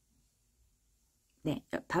네,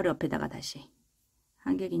 바로 옆에다가 다시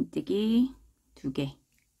한길긴뜨기 두 개,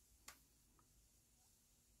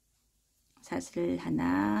 사슬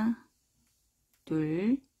하나,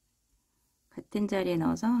 둘, 같은 자리에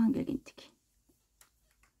넣어서 한길긴뜨기.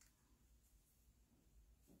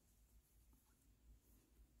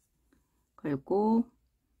 걸고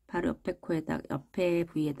바로 옆에 코에다가 옆에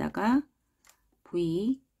부위에다가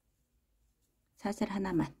부위 사슬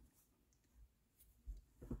하나만.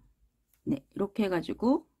 네, 이렇게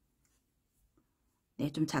해가지고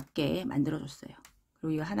네, 좀 작게 만들어 줬어요.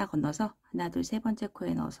 그리고 이거 하나 건너서 하나, 둘, 세 번째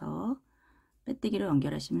코에 넣어서 빼뜨기로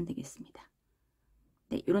연결하시면 되겠습니다.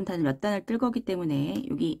 네, 이런 단을 몇 단을 뜰 거기 때문에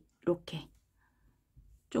여기 이렇게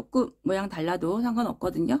조금 모양 달라도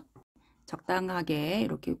상관없거든요. 적당하게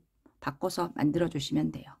이렇게 바꿔서 만들어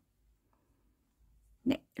주시면 돼요.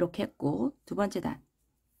 네, 이렇게 했고 두 번째 단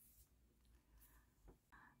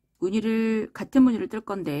같은 무늬를 뜰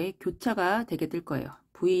건데 교차가 되게 뜰 거예요.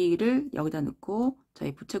 V를 여기다 넣고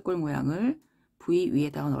저희 부채꼴 모양을 V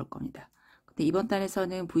위에다가 넣을 겁니다. 근데 이번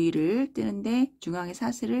단에서는 V를 뜨는데 중앙에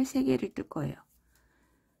사슬을 3개를 뜰 거예요.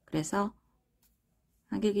 그래서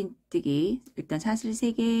한길긴뜨기 일단 사슬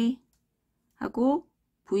 3개 하고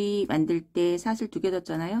V 만들 때 사슬 2개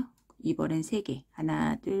떴잖아요. 이번엔 3개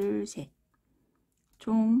하나 둘 셋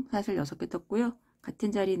총 사슬 6개 떴고요.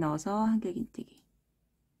 같은 자리 넣어서 한길긴뜨기.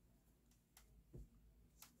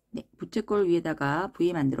 네, 부채꼴 위에다가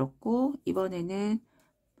V 만들었고 이번에는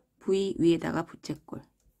V 위에다가 부채꼴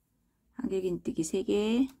한길긴뜨기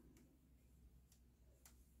 3개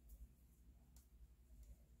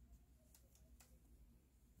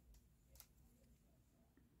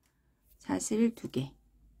사슬 2개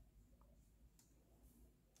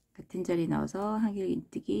같은 자리 넣어서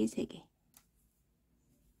한길긴뜨기 3개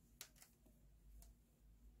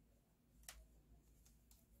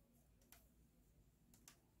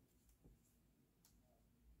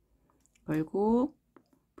걸고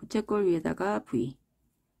부채꼴 위에다가 V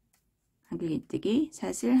한길긴뜨기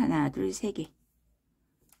사슬 하나 둘 3개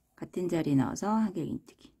같은 자리 넣어서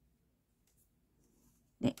한길긴뜨기.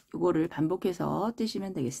 네, 이거를 반복해서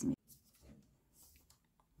뜨시면 되겠습니다.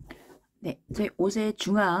 네, 제 옷의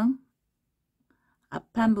중앙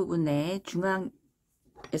앞판 부분에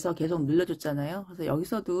중앙에서 계속 늘려줬잖아요. 그래서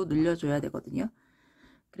여기서도 늘려줘야 되거든요.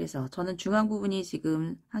 그래서 저는 중앙 부분이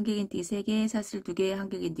지금 한길긴뜨기 3개, 사슬 2개,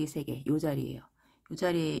 한길긴뜨기 3개 요 자리예요. 요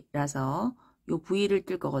자리라서 요 V를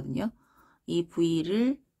뜰 거거든요. 이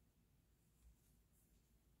V를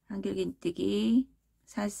한길긴뜨기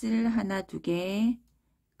사슬 하나 2개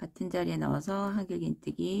같은 자리에 넣어서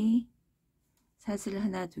한길긴뜨기 사슬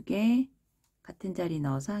하나 2개 같은 자리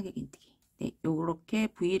넣어서 한길긴뜨기. 네, 요렇게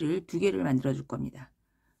V를 2개를 만들어 줄 겁니다.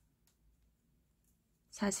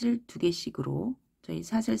 사슬 2개씩으로 저희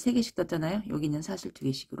사슬 3개씩 떴잖아요. 여기는 사슬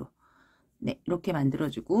 2개씩으로 네, 이렇게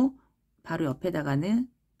만들어주고 바로 옆에다가는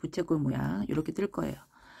부채꼴 모양 이렇게 뜰 거예요.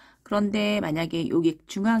 그런데 만약에 여기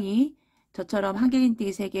중앙이 저처럼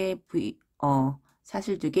한길긴뜨기 3개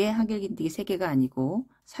사슬 2개 한길긴뜨기 3개가 아니고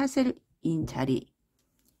사슬인 자리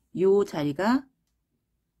요 자리가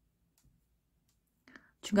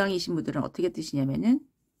중앙이신 분들은 어떻게 뜨시냐면은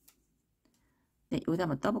네, 여기다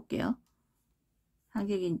한번 떠볼게요.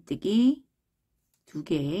 한길긴뜨기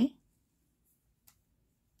 2개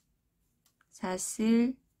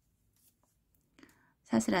사슬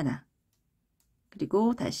하나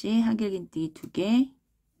그리고 다시 한길긴뜨기 2개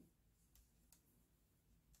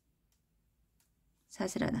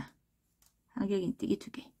사슬 하나 한길긴뜨기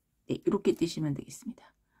 2개 네, 이렇게 뜨시면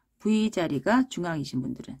되겠습니다. V 자리가 중앙이신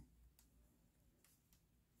분들은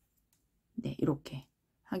네, 이렇게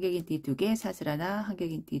한길긴뜨기 2개 사슬 하나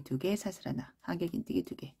한길긴뜨기 2개 사슬 하나 한길긴뜨기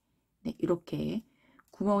 2개 네, 이렇게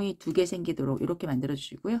구멍이 2개 생기도록 이렇게 만들어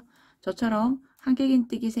주시고요. 저처럼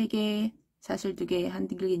한길긴뜨기 3개 사슬 2개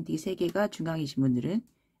한길긴뜨기 3개가 중앙이신 분들은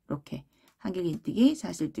이렇게 한길긴뜨기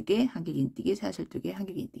사슬 2개 한길긴뜨기 사슬 2개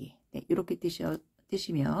한길긴뜨기 네, 이렇게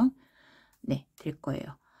뜨시면 네, 될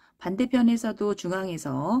거예요. 반대편에서도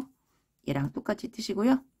중앙에서 얘랑 똑같이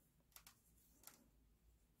뜨시고요.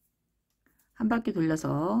 한 바퀴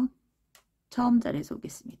돌려서 처음 자리에서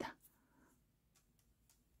오겠습니다.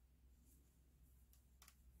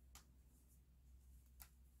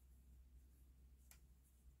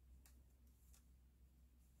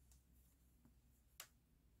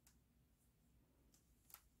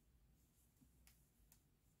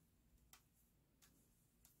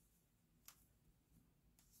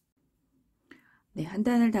 네, 한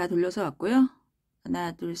단을 다 돌려서 왔고요.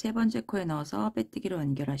 하나, 둘, 세 번째 코에 넣어서 빼뜨기로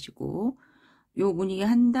연결하시고 요 무늬에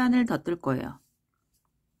한 단을 더 뜰 거예요.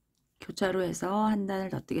 교차로 해서 한 단을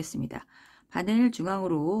더 뜨겠습니다. 바늘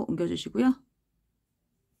중앙으로 옮겨주시고요.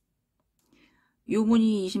 요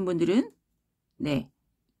무늬이신 분들은 네,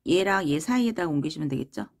 얘랑 얘 사이에다가 옮기시면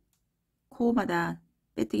되겠죠. 코마다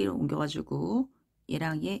빼뜨기로 옮겨가지고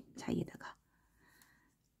얘랑 얘 사이에다가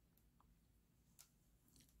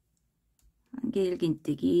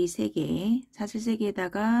한길긴뜨기 3개 사슬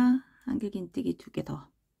 3개에다가 한길긴뜨기 2개 더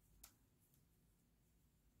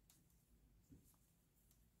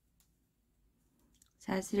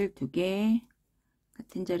사슬 2개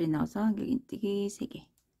같은 자리 넣어서 한길긴뜨기 3개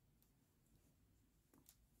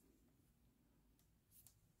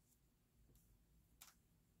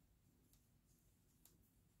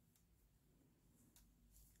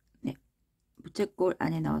부채꼴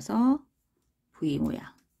안에 넣어서 V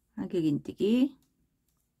모양 한길긴뜨기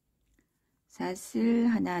사슬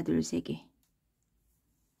하나 둘 세 개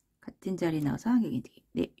같은 자리 넣어서 한길긴뜨기.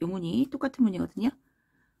 네, 요 무늬 똑같은 무늬거든요.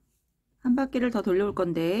 한 바퀴를 더 돌려올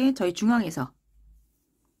건데 저희 중앙에서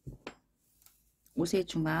옷의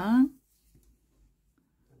중앙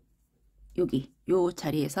여기 요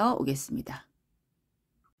자리에서 오겠습니다.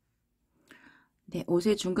 네,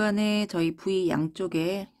 옷의 중간에 저희 V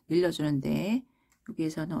양쪽에 늘려주는데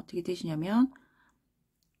여기에서는 어떻게 뜨시냐면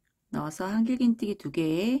넣어서 한길긴뜨기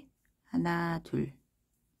 2개 하나 둘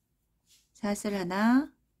사슬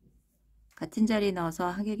하나 같은 자리 넣어서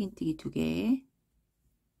한길긴뜨기 2개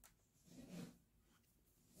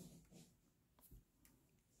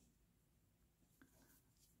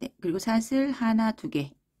네, 그리고 사슬 하나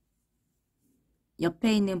 2개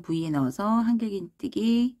옆에 있는 부위에 넣어서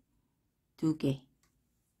한길긴뜨기 2개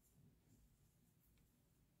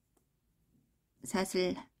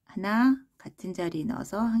사슬 하나 같은 자리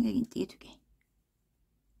넣어서 한길긴뜨기 2개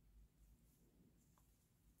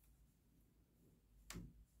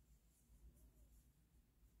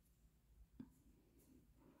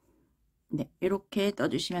네, 이렇게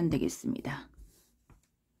떠주시면 되겠습니다.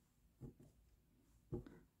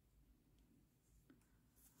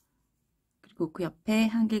 그리고 그 옆에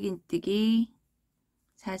한길긴뜨기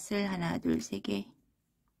사슬 하나 둘 세 개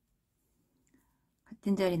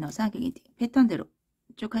같은 자리 넣어서 한길긴뜨기 패턴대로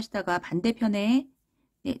쭉 하시다가 반대편에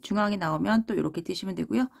네, 중앙이 나오면 또 이렇게 뜨시면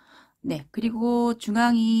되고요. 네, 그리고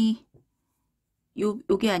중앙이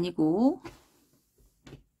요게 아니고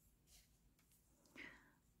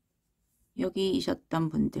여기이셨던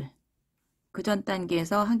분들 그 전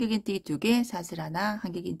단계에서 한길긴뜨기 2개 사슬 하나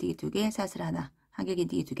한길긴뜨기 2개 사슬 하나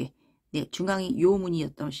한길긴뜨기 2개 네, 중앙이 요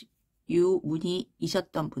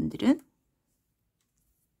무늬이셨던 분들은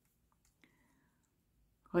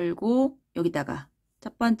걸고 여기다가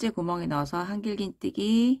첫 번째 구멍에 넣어서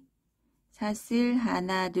한길긴뜨기 사슬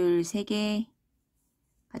하나 둘 세 개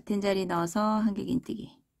같은 자리 넣어서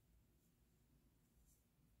한길긴뜨기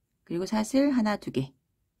그리고 사슬 하나 2개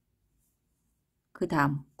그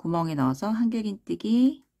다음 구멍에 넣어서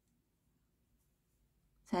한길긴뜨기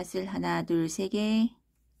사슬 하나 둘 세 개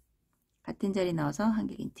같은 자리 넣어서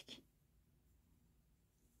한길긴뜨기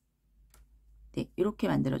네, 이렇게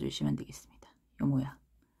만들어 주시면 되겠습니다. 요 모양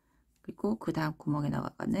그리고 그 다음 구멍에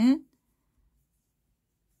나가는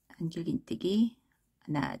한길긴뜨기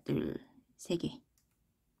하나 둘 세 개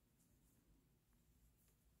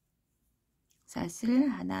사슬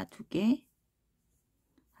하나 2개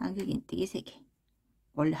한길긴뜨기 3개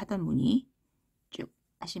원래 하던 무늬 쭉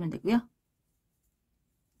하시면 되고요.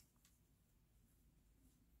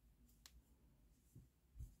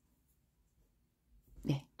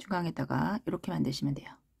 네, 중앙에다가 이렇게 만드시면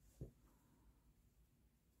돼요.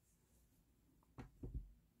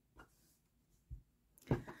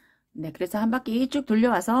 네, 그래서 한 바퀴 쭉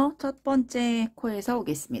돌려와서 첫 번째 코에서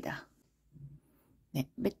오겠습니다. 네,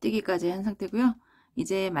 메뜨기까지 한 상태고요.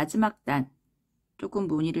 이제 마지막 단 조금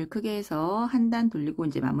무늬를 크게 해서 한 단 돌리고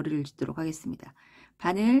이제 마무리를 짓도록 하겠습니다.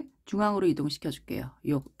 바늘 중앙으로 이동시켜 줄게요.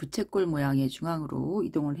 요 부채꼴 모양의 중앙으로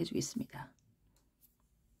이동을 해 주겠습니다.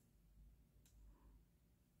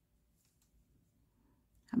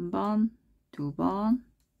 한 번, 두 번,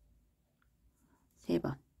 세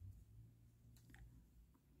번.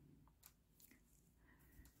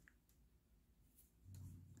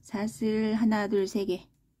 사슬 하나, 둘, 세 개.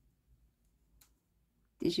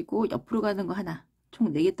 뜨시고 옆으로 가는 거 하나.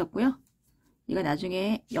 총 4개 떴고요. 이거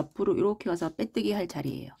나중에 옆으로 이렇게 가서 빼뜨기 할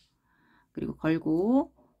자리예요. 그리고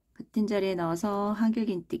걸고 같은 자리에 넣어서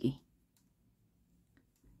한길긴뜨기.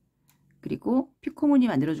 그리고 피코무늬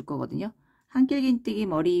만들어 줄 거거든요. 한길긴뜨기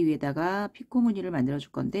머리 위에다가 피코무늬를 만들어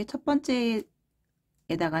줄 건데 첫 번째에다가는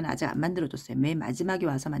아직 안 만들어 줬어요. 맨 마지막에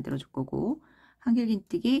와서 만들어 줄 거고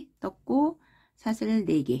한길긴뜨기 떴고 사슬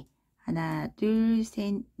 4개 하나 둘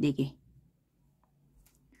셋 4개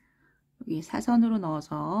여기 사선으로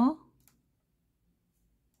넣어서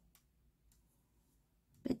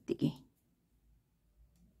빼뜨기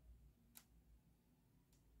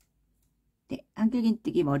네,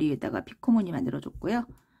 한길긴뜨기 머리 위에다가 피코무늬 만들어 줬고요.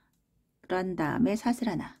 그런 다음에 사슬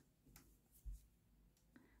하나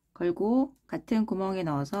걸고 같은 구멍에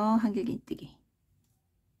넣어서 한길긴뜨기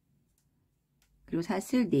그리고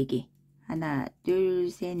사슬 4개 하나 둘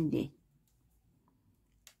셋 넷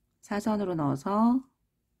사선으로 넣어서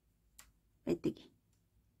빼뜨기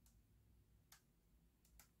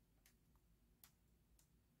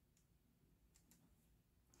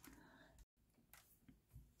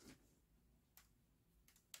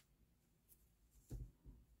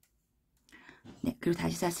네, 그리고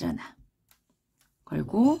다시 사슬 하나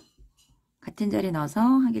걸고 같은 자리 넣어서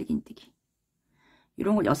한길긴뜨기.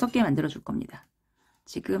 이런 걸 6개 만들어 줄 겁니다.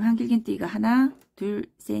 지금 한길긴뜨기가 하나,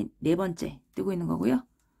 둘, 셋, 네 번째 뜨고 있는 거고요.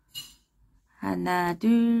 하나,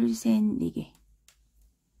 둘, 셋, 네 개.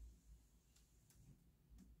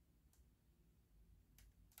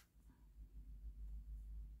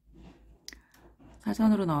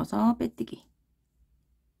 사선으로 넣어서 빼뜨기.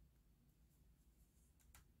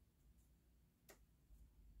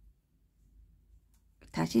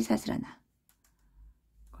 다시 사슬 하나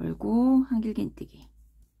걸고 한길긴뜨기.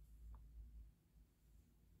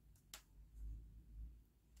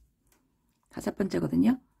 다섯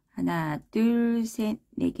번째거든요. 하나, 둘, 셋,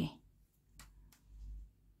 네 개.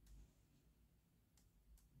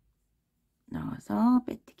 넣어서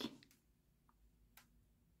빼뜨기.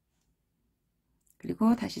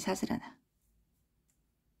 그리고 다시 사슬 하나.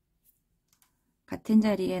 같은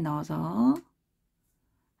자리에 넣어서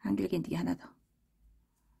한길긴뜨기 하나 더.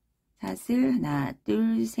 사슬 하나,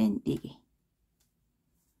 둘, 셋, 네 개.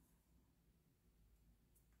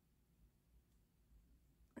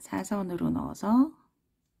 사선으로 넣어서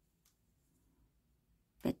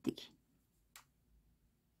빼뜨기.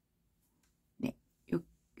 네,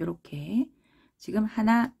 요렇게 지금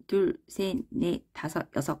하나, 둘, 셋, 넷, 다섯,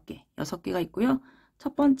 6개. 6개가 있고요.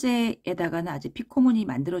 첫 번째에다가는 아직 피코무늬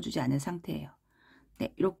만들어주지 않은 상태예요.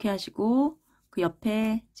 네, 이렇게 하시고 그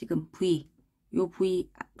옆에 지금 요 부위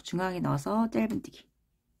중앙에 넣어서 짧은뜨기.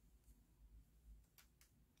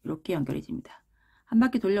 이렇게 연결이 됩니다. 한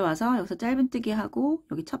바퀴 돌려와서 여기서 짧은뜨기 하고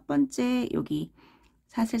여기 첫 번째 여기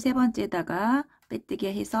사슬 세 번째에다가 빼뜨기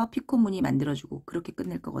해서 피코무늬 만들어주고 그렇게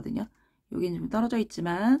끝낼 거거든요. 여기는 좀 떨어져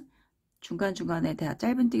있지만 중간중간에 다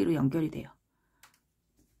짧은뜨기로 연결이 돼요.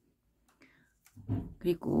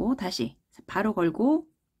 그리고 다시 바로 걸고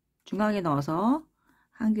중앙에 넣어서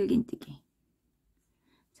한길긴뜨기.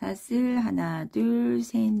 사슬 하나, 둘,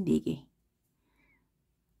 셋, 네 개.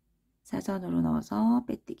 사선으로 넣어서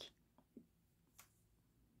빼뜨기.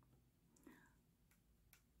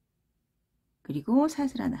 그리고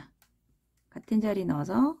사슬 하나. 같은 자리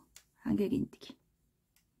넣어서 한길긴뜨기.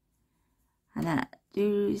 하나,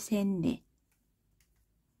 둘, 셋, 넷.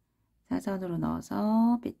 사선으로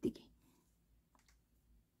넣어서 빼뜨기.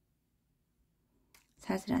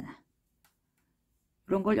 사슬 하나.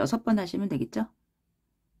 이런 걸 6번 하시면 되겠죠?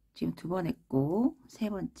 지금 2번 했고, 세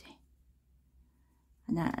번째.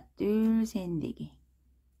 하나, 둘, 셋, 네 개.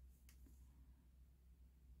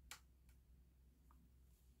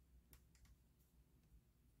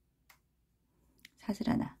 사슬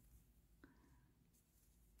하나.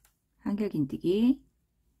 한길긴뜨기.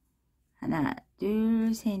 하나,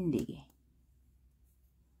 둘, 셋, 네 개.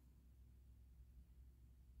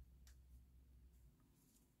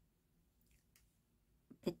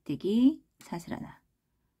 빼뜨기, 사슬 하나.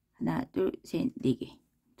 하나, 둘, 셋, 네 개.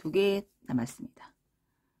 2개 남았습니다.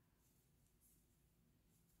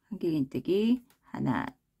 한길긴뜨기, 하나,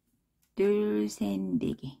 둘, 셋,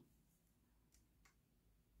 네 개.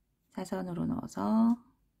 사선으로 넣어서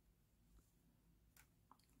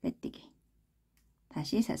빼뜨기.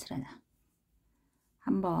 다시 사슬 하나.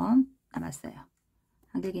 한 번 남았어요.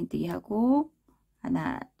 한길긴뜨기 하고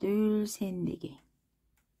하나, 둘, 셋, 네 개.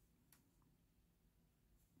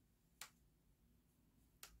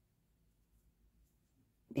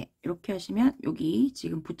 네, 이렇게 하시면 여기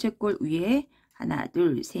지금 부채꼴 위에 하나,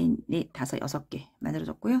 둘, 셋, 넷, 다섯, 6개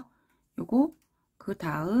만들어졌고요. 요거 그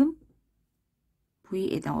다음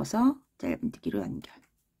부위에 넣어서 짧은뜨기로 연결.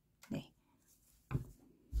 네.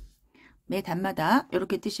 매 단마다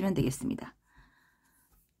이렇게 뜨시면 되겠습니다.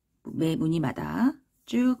 매 무늬마다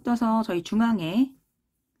쭉 떠서 저희 중앙에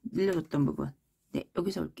늘려줬던 부분. 네,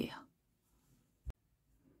 여기서 올게요.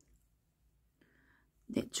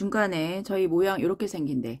 네, 중간에 저희 모양 이렇게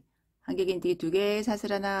생긴데 한길긴뜨기 2개,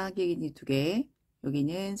 사슬 하나, 한길긴뜨기 2개.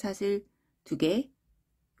 여기는 사슬 2개,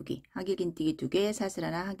 여기 한길긴뜨기 2개, 사슬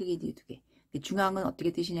하나, 한길긴뜨기 2개. 중앙은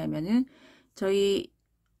어떻게 뜨시냐면은 저희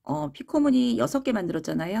피코무늬 6개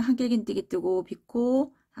만들었잖아요. 한길긴뜨기 뜨고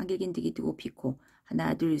피코, 한길긴뜨기 뜨고 피코.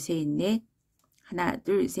 하나, 둘, 셋, 넷. 하나,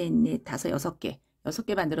 둘, 셋, 넷, 다섯, 6개.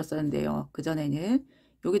 6개 만들었었는데요. 그전에는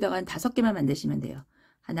여기다가 한 5개만 만드시면 돼요.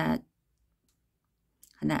 하나,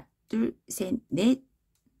 둘, 셋, 넷.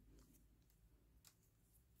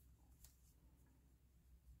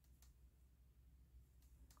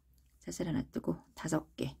 사슬 하나 뜨고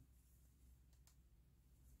 5개.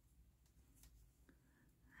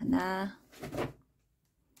 하나,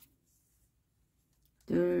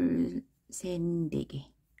 둘, 셋,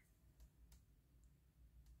 4개.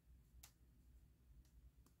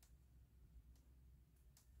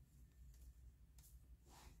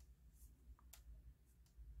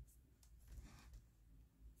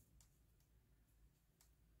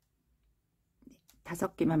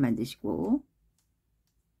 5개만 만드시고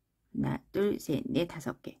하나, 둘, 셋, 넷,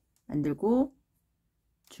 5개 만들고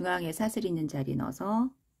중앙에 사슬 있는 자리에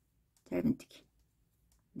넣어서 짧은뜨기.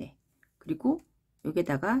 네. 그리고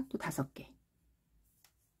여기다가 또 5개.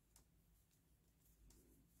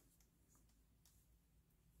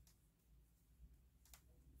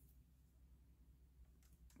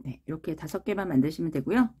 네, 이렇게 5개만 만드시면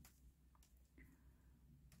되고요.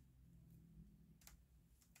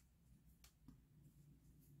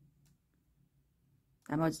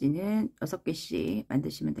 나머지는 6개씩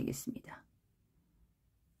만드시면 되겠습니다.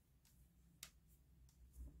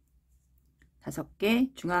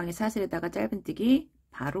 5개, 중앙에 사슬에다가 짧은뜨기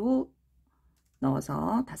바로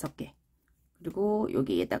넣어서 5개. 그리고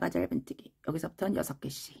여기에다가 짧은뜨기. 여기서부터는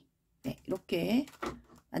 6개씩. 네, 이렇게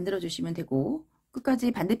만들어 주시면 되고,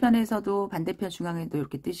 끝까지 반대편에서도 반대편 중앙에도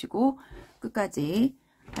이렇게 뜨시고 끝까지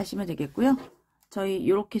하시면 되겠고요. 저희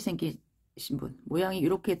이렇게 생기신 분, 모양이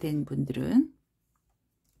이렇게 된 분들은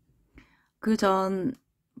그 전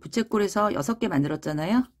부채꼴에서 6개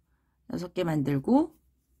만들었잖아요. 6개 만들고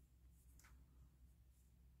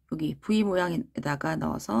여기 V 모양에다가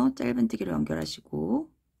넣어서 짧은뜨기로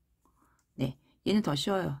연결하시고, 네, 얘는 더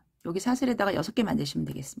쉬워요. 여기 사슬에다가 6개 만드시면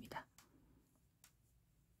되겠습니다.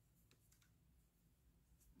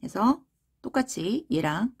 그래서 똑같이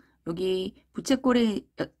얘랑 여기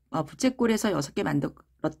부채꼴에서 6개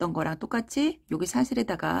만들었던 거랑 똑같이 여기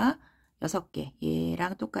사슬에다가 6개,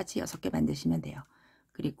 얘랑 똑같이 6개 만드시면 돼요.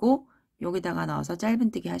 그리고 여기다가 넣어서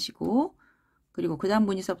짧은뜨기 하시고, 그리고 그 다음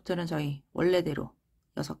무늬서부터는 저희 원래대로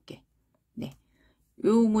 6개. 네,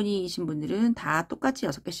 요 무늬이신 분들은 다 똑같이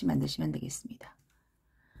 6개씩 만드시면 되겠습니다.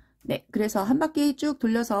 네, 그래서 한 바퀴 쭉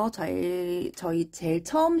돌려서 저희 제일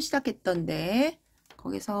처음 시작했던데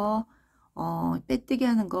거기서 빼뜨기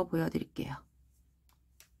하는 거 보여드릴게요.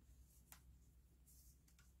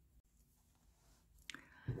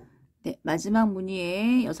 네, 마지막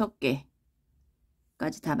무늬에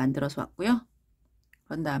 6개까지 다 만들어서 왔고요.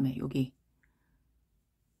 그런 다음에 여기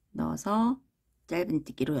넣어서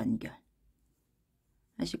짧은뜨기로 연결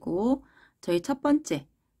하시고, 저희 첫 번째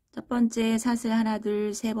사슬 하나,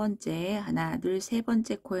 둘, 세 번째, 하나, 둘, 세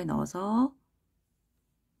번째 코에 넣어서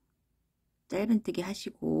짧은뜨기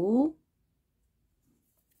하시고,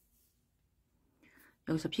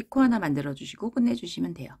 여기서 피코 하나 만들어 주시고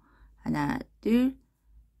끝내주시면 돼요. 하나, 둘,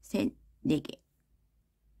 셋, 4개.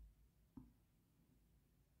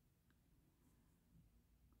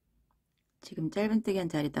 지금 짧은뜨기 한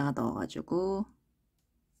자리다가 넣어가지고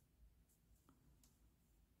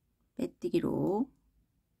빼뜨기로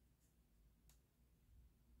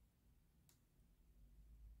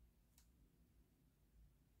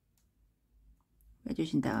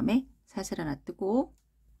빼주신 다음에 사슬 하나 뜨고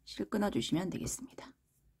실 끊어 주시면 되겠습니다.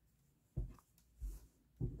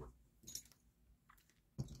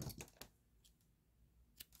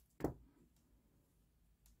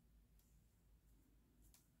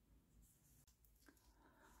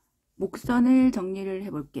 목선을 정리를 해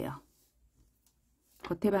볼게요.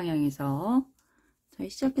 겉에 방향에서 저희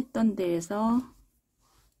시작했던 데에서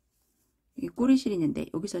여기 꼬리실이 있는데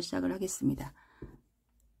여기서 시작을 하겠습니다.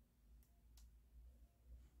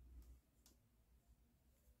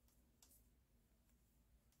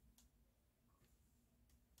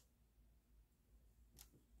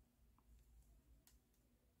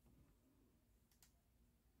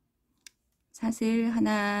 사슬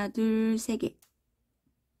하나, 둘, 3개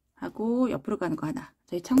하고 옆으로 가는 거 하나.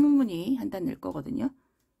 저희 창문무늬 한 단 넣을 거거든요.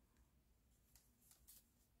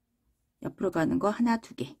 옆으로 가는 거 하나,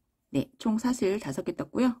 2개. 네, 총 사슬 5개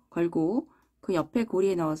떴고요. 걸고 그 옆에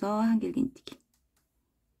고리에 넣어서 한길긴뜨기.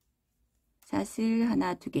 사슬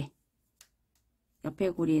하나, 2개.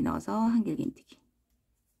 옆에 고리에 넣어서 한길긴뜨기.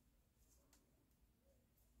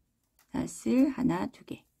 사슬 하나,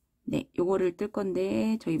 2개. 네, 요거를 뜰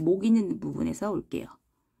건데 저희 목 있는 부분에서 올게요.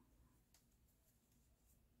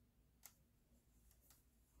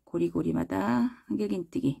 고리고리마다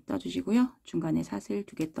한길긴뜨기 떠주시고요. 중간에 사슬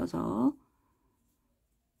 2개 떠서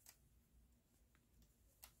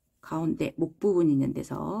가운데 목 부분 있는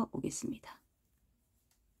데서 오겠습니다.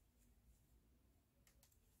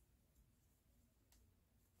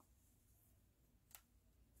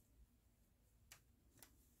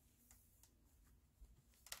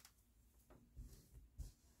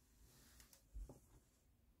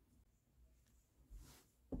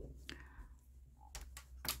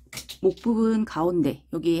 목 부분 가운데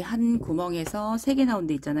여기 한 구멍에서 3개 나온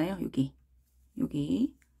데 있잖아요.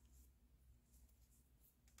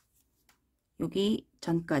 여기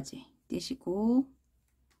전까지 떼시고,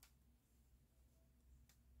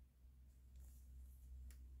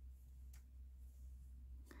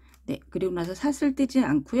 네, 그리고 나서 사슬 떼지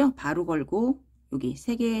않고요. 바로 걸고 여기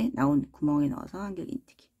 3개 나온 구멍에 넣어서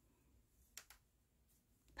한길긴뜨기.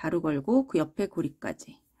 바로 걸고 그 옆에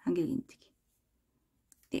고리까지 한길긴뜨기.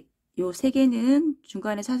 네, 요 3개는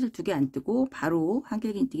중간에 사슬 2개 안 뜨고 바로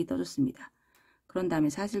한길긴뜨기 떠줬습니다. 그런 다음에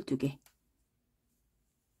사슬 2개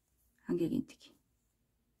한길긴뜨기.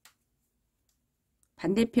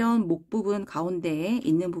 반대편 목 부분 가운데에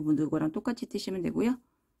있는 부분도 이거랑 똑같이 뜨시면 되고요.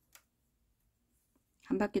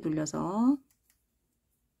 한 바퀴 돌려서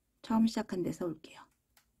처음 시작한 데서 올게요.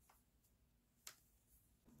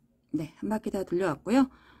 네, 한 바퀴 다 돌려왔고요.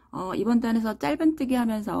 이번 단에서 짧은뜨기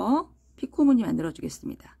하면서 피코무늬 만들어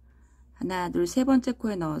주겠습니다. 하나, 둘, 세 번째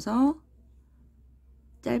코에 넣어서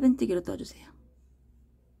짧은뜨기로 떠주세요.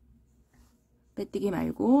 빼뜨기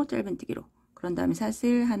말고 짧은뜨기로. 그런 다음에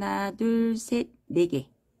사슬 하나, 둘, 셋,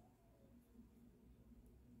 4개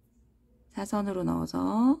사선으로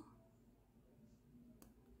넣어서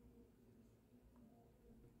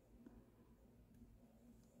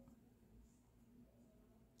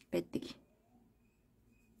빼뜨기.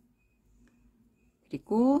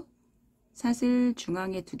 그리고 사슬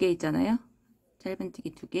중앙에 2개 있잖아요.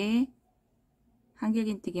 짧은뜨기 2개,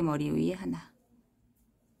 한길긴뜨기 머리 위에 하나.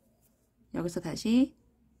 여기서 다시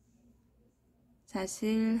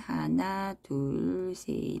사슬 하나, 둘,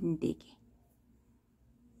 셋, 4개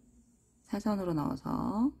사선으로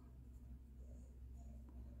넣어서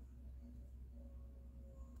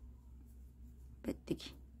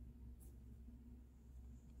빼뜨기.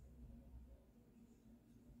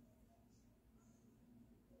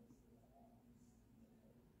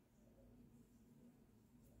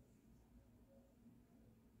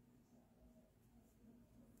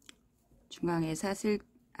 중앙에 사슬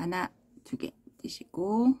하나, 2개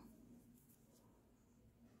뜨시고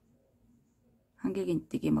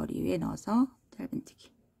한길긴뜨기 머리 위에 넣어서 짧은뜨기.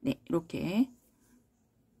 네, 이렇게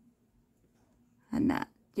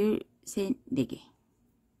하나, 둘, 셋, 4개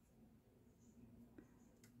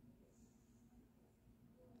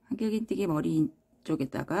한길긴뜨기 머리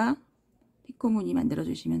쪽에다가 피코무늬 만들어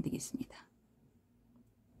주시면 되겠습니다.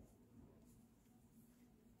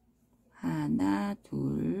 하나,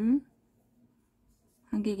 둘,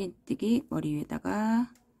 한길긴뜨기 머리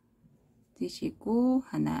위에다가 뜨시고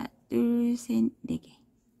하나, 둘, 셋, 4개.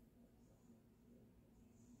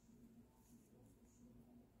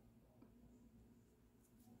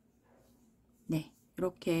 네,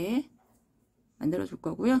 이렇게 만들어 줄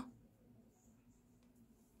거고요.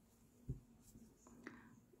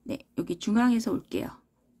 네, 여기 중앙에서 올게요.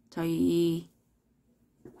 저희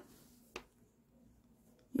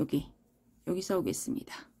여기서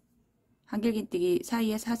오겠습니다. 한길긴뜨기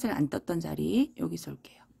사이에 사슬 안 떴던 자리 여기서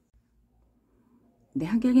올게요. 네,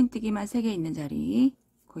 한길긴뜨기만 3개 있는 자리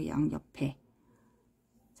거의 양옆에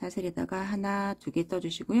사슬에다가 하나, 2개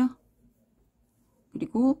떠주시고요.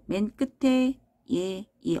 그리고 맨 끝에 얘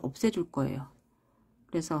없애줄 거예요.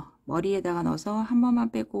 그래서 머리에다가 넣어서 한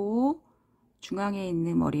번만 빼고 중앙에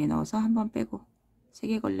있는 머리에 넣어서 한 번 빼고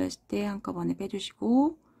 3개 걸렸을 때 한꺼번에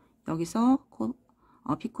빼주시고 여기서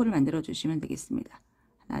피코를 만들어 주시면 되겠습니다.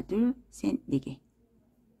 하나, 둘, 셋, 4개.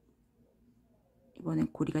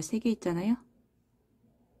 이번엔 고리가 3개 있잖아요.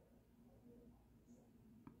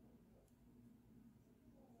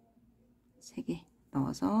 세 개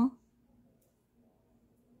넣어서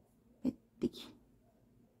빼뜨기.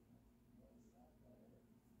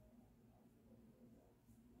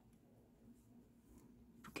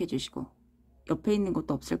 이렇게 해주시고 옆에 있는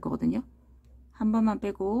것도 없을 거거든요. 한 번만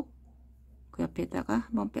빼고 그 옆에다가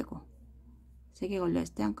한 번 빼고 3개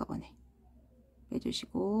걸렸을 때 한꺼번에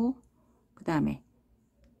빼주시고 그 다음에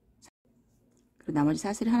그리고 나머지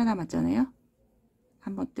사슬이 하나 남았잖아요.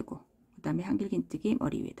 한 번 뜨고 그 다음에 한길긴뜨기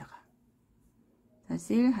머리 위에다가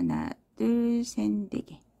사슬 하나, 둘, 셋,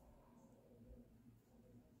 4개.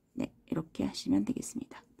 네, 이렇게 하시면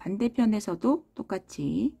되겠습니다. 반대편에서도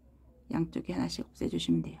똑같이 양쪽에 하나씩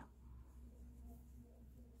없애주시면 돼요.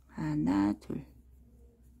 하나, 둘.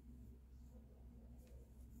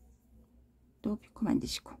 또 피코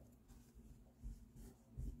만드시고.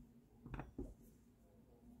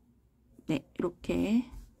 네, 이렇게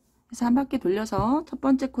해서 한 바퀴 돌려서 첫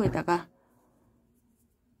번째 코에다가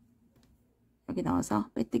여기 넣어서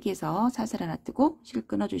빼뜨기해서 사슬 하나 뜨고 실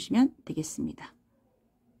끊어 주시면 되겠습니다.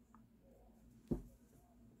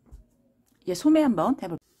 이제 소매 한번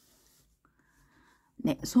해볼게요.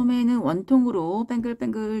 네, 소매는 원통으로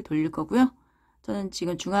뱅글뱅글 돌릴 거고요. 저는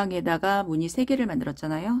지금 중앙에다가 무늬 3개를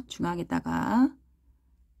만들었잖아요. 중앙에다가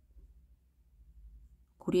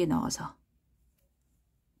고리에 넣어서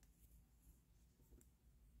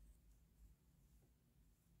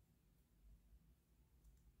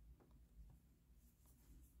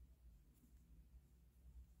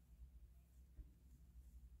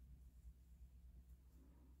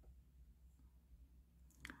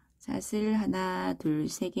사슬 하나, 둘,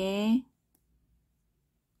 세 개,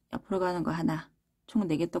 옆으로 가는 거 하나, 총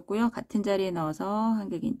 4개 떴고요. 같은 자리에 넣어서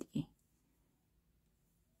한길긴뜨기.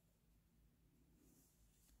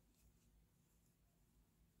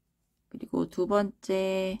 그리고 두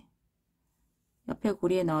번째 옆에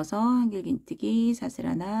고리에 넣어서 한길긴뜨기, 사슬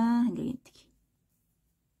하나, 한길긴뜨기.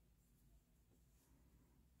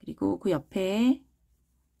 그리고 그 옆에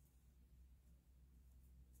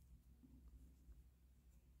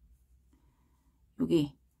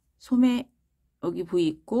여기 소매, 여기 부위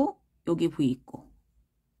있고 여기 부위 있고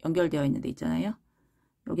연결되어 있는 데 있잖아요.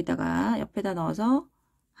 여기다가 옆에다 넣어서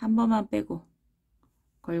한 번만 빼고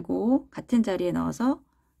걸고, 같은 자리에 넣어서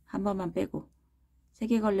한 번만 빼고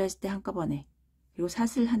 3개 걸렸을 때 한꺼번에, 그리고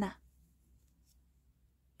사슬 하나,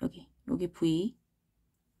 여기 부위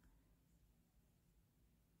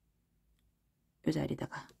이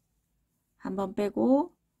자리다가 한 번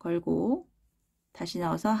빼고 걸고 다시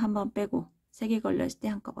넣어서 한 번 빼고 3개 걸렸을 때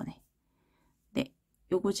한꺼번에. 네,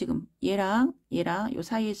 요거 지금 얘랑 요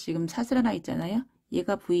사이에 지금 사슬 하나 있잖아요.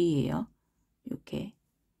 얘가 V예요. 이렇게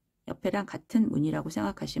옆에랑 같은 무늬라고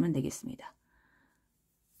생각하시면 되겠습니다.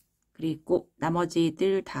 그리고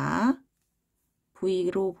나머지들 다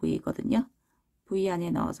V로 보이거든요. V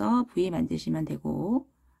안에 넣어서 V 만드시면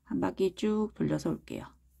되고, 한 바퀴 쭉 돌려서 올게요.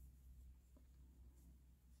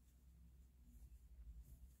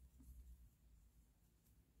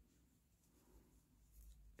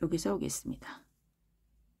 여기서 오겠습니다.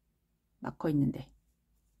 마커 있는데,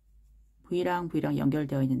 V랑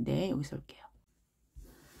연결되어 있는데 여기서 올게요.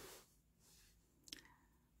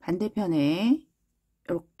 반대편에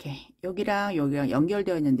이렇게 여기랑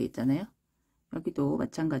연결되어 있는 데 있잖아요. 여기도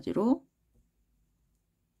마찬가지로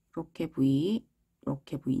이렇게 V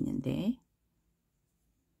있는데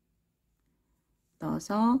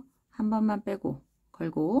넣어서 한 번만 빼고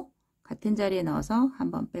걸고, 같은 자리에 넣어서 한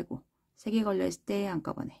번 빼고 3개 걸렸을 때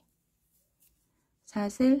한꺼번에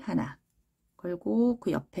사슬 하나 걸고,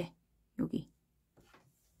 그 옆에 여기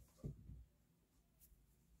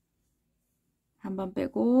한 번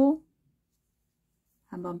빼고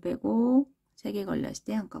한 번 빼고 3개 걸렸을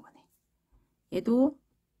때 한꺼번에. 얘도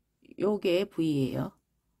요게 V예요.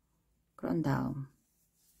 그런 다음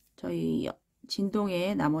저희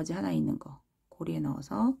진동에 나머지 하나 있는 거 고리에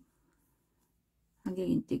넣어서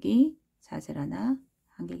한길긴뜨기, 사슬 하나,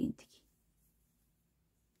 한길긴뜨기.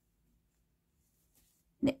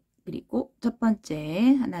 네, 그리고 첫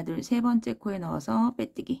번째 하나, 둘, 세 번째 코에 넣어서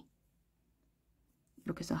빼뜨기.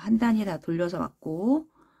 이렇게 해서 한 단이 다 돌려서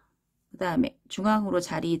왔고, 그 다음에 중앙으로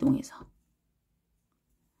자리 이동해서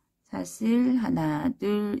사슬 하나,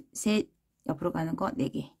 둘, 셋, 옆으로 가는 거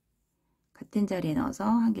 4개, 같은 자리에 넣어서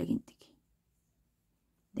한길긴뜨기.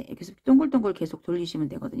 네, 이렇게 해서 동글동글 계속 돌리시면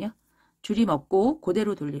되거든요. 줄임 없고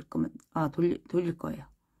그대로 돌릴 거면 돌릴 거예요.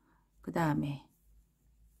 그 다음에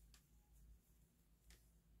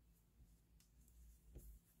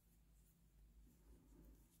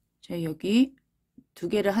저희 여기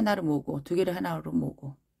 2개를 하나로 모으고 2개를 하나로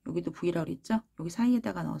모으고, 여기도 V라고 했죠? 여기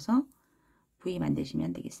사이에다가 넣어서 V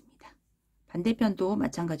만드시면 되겠습니다. 반대편도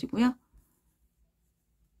마찬가지고요.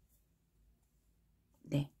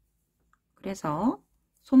 네, 그래서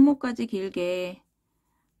손목까지 길게,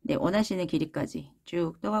 네, 원하시는 길이까지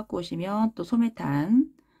쭉 떠갖고 오시면 또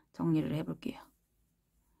소매탄 정리를 해 볼게요.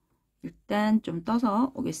 일단 좀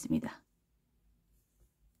떠서 오겠습니다.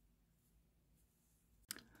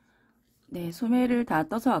 네, 소매를 다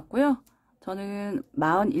떠서 왔고요. 저는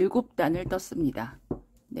 47단을 떴습니다.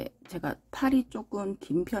 네, 제가 팔이 조금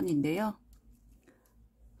긴 편인데요.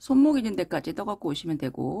 손목 있는 데까지 떠갖고 오시면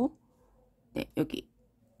되고, 네,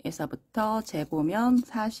 여기에서부터 재보면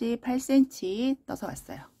 48cm 떠서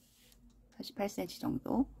왔어요. 48cm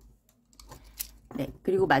정도. 네,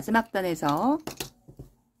 그리고 마지막 단에서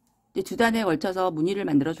이제 2단에 걸쳐서 무늬를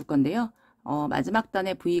만들어 줄 건데요. 마지막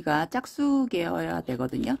단의 부위가 짝수개여야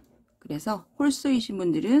되거든요. 그래서 홀수이신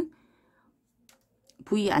분들은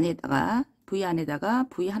부위 안에다가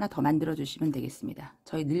부위 하나 더 만들어 주시면 되겠습니다.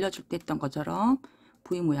 저희 늘려줄 때 했던 것처럼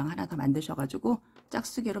부위 모양 하나 더 만드셔가지고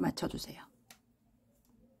짝수개로 맞춰주세요.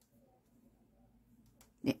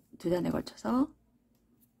 네, 2단에 걸쳐서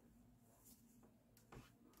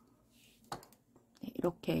네,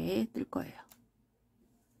 이렇게 뜰 거예요.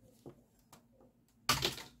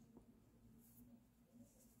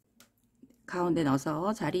 가운데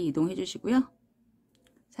넣어서 자리 이동해 주시고요.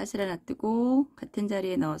 사슬 하나 뜨고 같은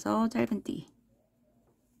자리에 넣어서 짧은뜨기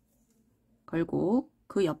걸고,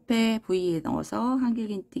 그 옆에 부위에 넣어서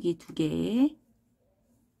한길긴뜨기 2개,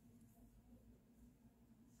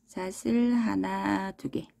 사슬 하나,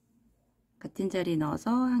 2개, 같은 자리에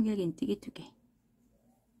넣어서 한길긴뜨기 2개.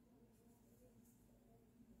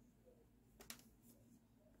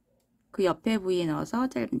 그 옆에 부위에 넣어서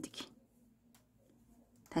짧은뜨기.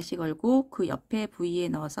 다시 걸고 그 옆에 부위에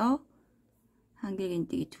넣어서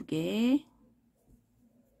한길긴뜨기 2개,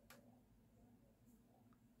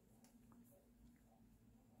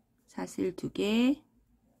 사슬 2개,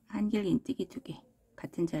 한길긴뜨기 2개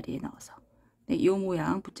같은 자리에 넣어서 네, 이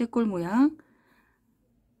모양 부채꼴 모양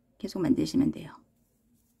계속 만드시면 돼요.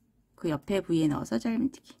 그 옆에 부위에 넣어서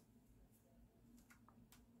짧은뜨기.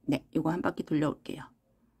 네, 이거 한 바퀴 돌려올게요.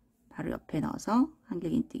 바로 옆에 넣어서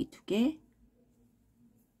한길긴뜨기 2개,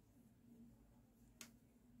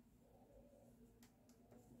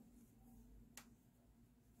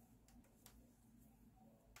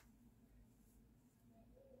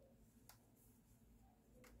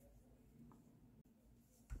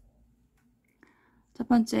 첫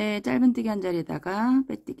번째 짧은뜨기 한 자리에다가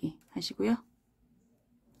빼뜨기 하시고요.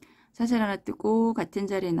 사슬 하나 뜨고 같은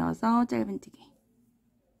자리에 넣어서 짧은뜨기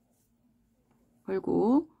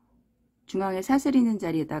걸고 중앙에 사슬 있는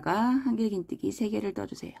자리에다가 한길긴뜨기 3개를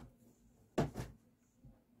떠주세요.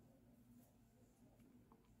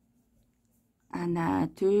 하나,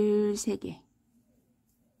 둘, 3개.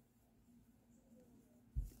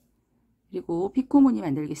 그리고 피코무늬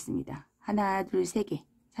만들겠습니다. 하나, 둘, 3개.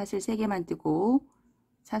 사슬 3개만 뜨고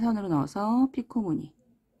사선으로 넣어서 피코무늬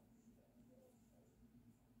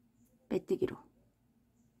빼뜨기로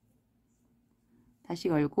다시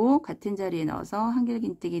걸고 같은 자리에 넣어서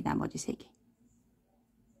한길긴뜨기 나머지 3개.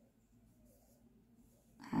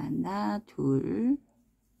 하나, 둘,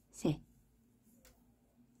 셋.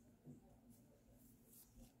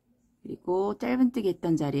 그리고 짧은뜨기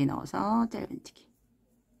했던 자리에 넣어서 짧은뜨기.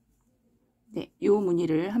 네, 요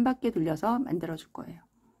무늬를 한 바퀴 돌려서 만들어 줄 거예요.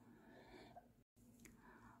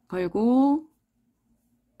 걸고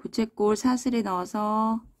부채꼴 사슬에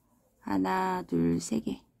넣어서 하나, 둘,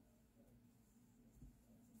 3개.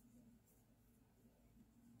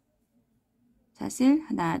 사슬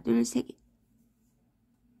하나, 둘, 3개.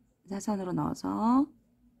 사선으로 넣어서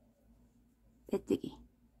빼뜨기.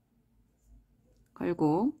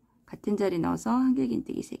 걸고 같은 자리 넣어서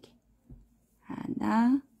한길긴뜨기 3개.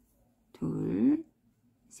 하나, 둘,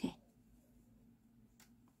 셋.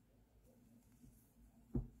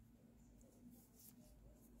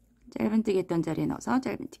 짧은뜨기 했던 자리에 넣어서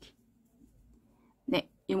짧은뜨기.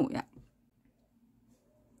 네, 이 모양.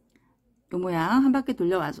 이 모양 한 바퀴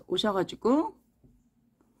돌려 오셔가지고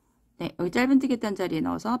네, 여기 짧은뜨기 했던 자리에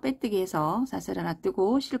넣어서 빼뜨기 해서 사슬 하나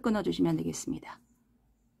뜨고 실 끊어 주시면 되겠습니다.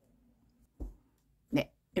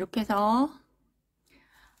 네, 이렇게 해서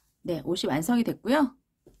네, 옷이 완성이 됐고요.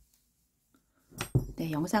 네,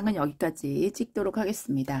 영상은 여기까지 찍도록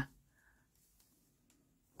하겠습니다.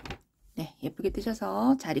 네, 예쁘게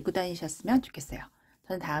뜨셔서 잘 입고 다니셨으면 좋겠어요.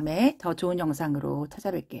 저는 다음에 더 좋은 영상으로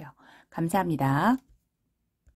찾아뵐게요. 감사합니다.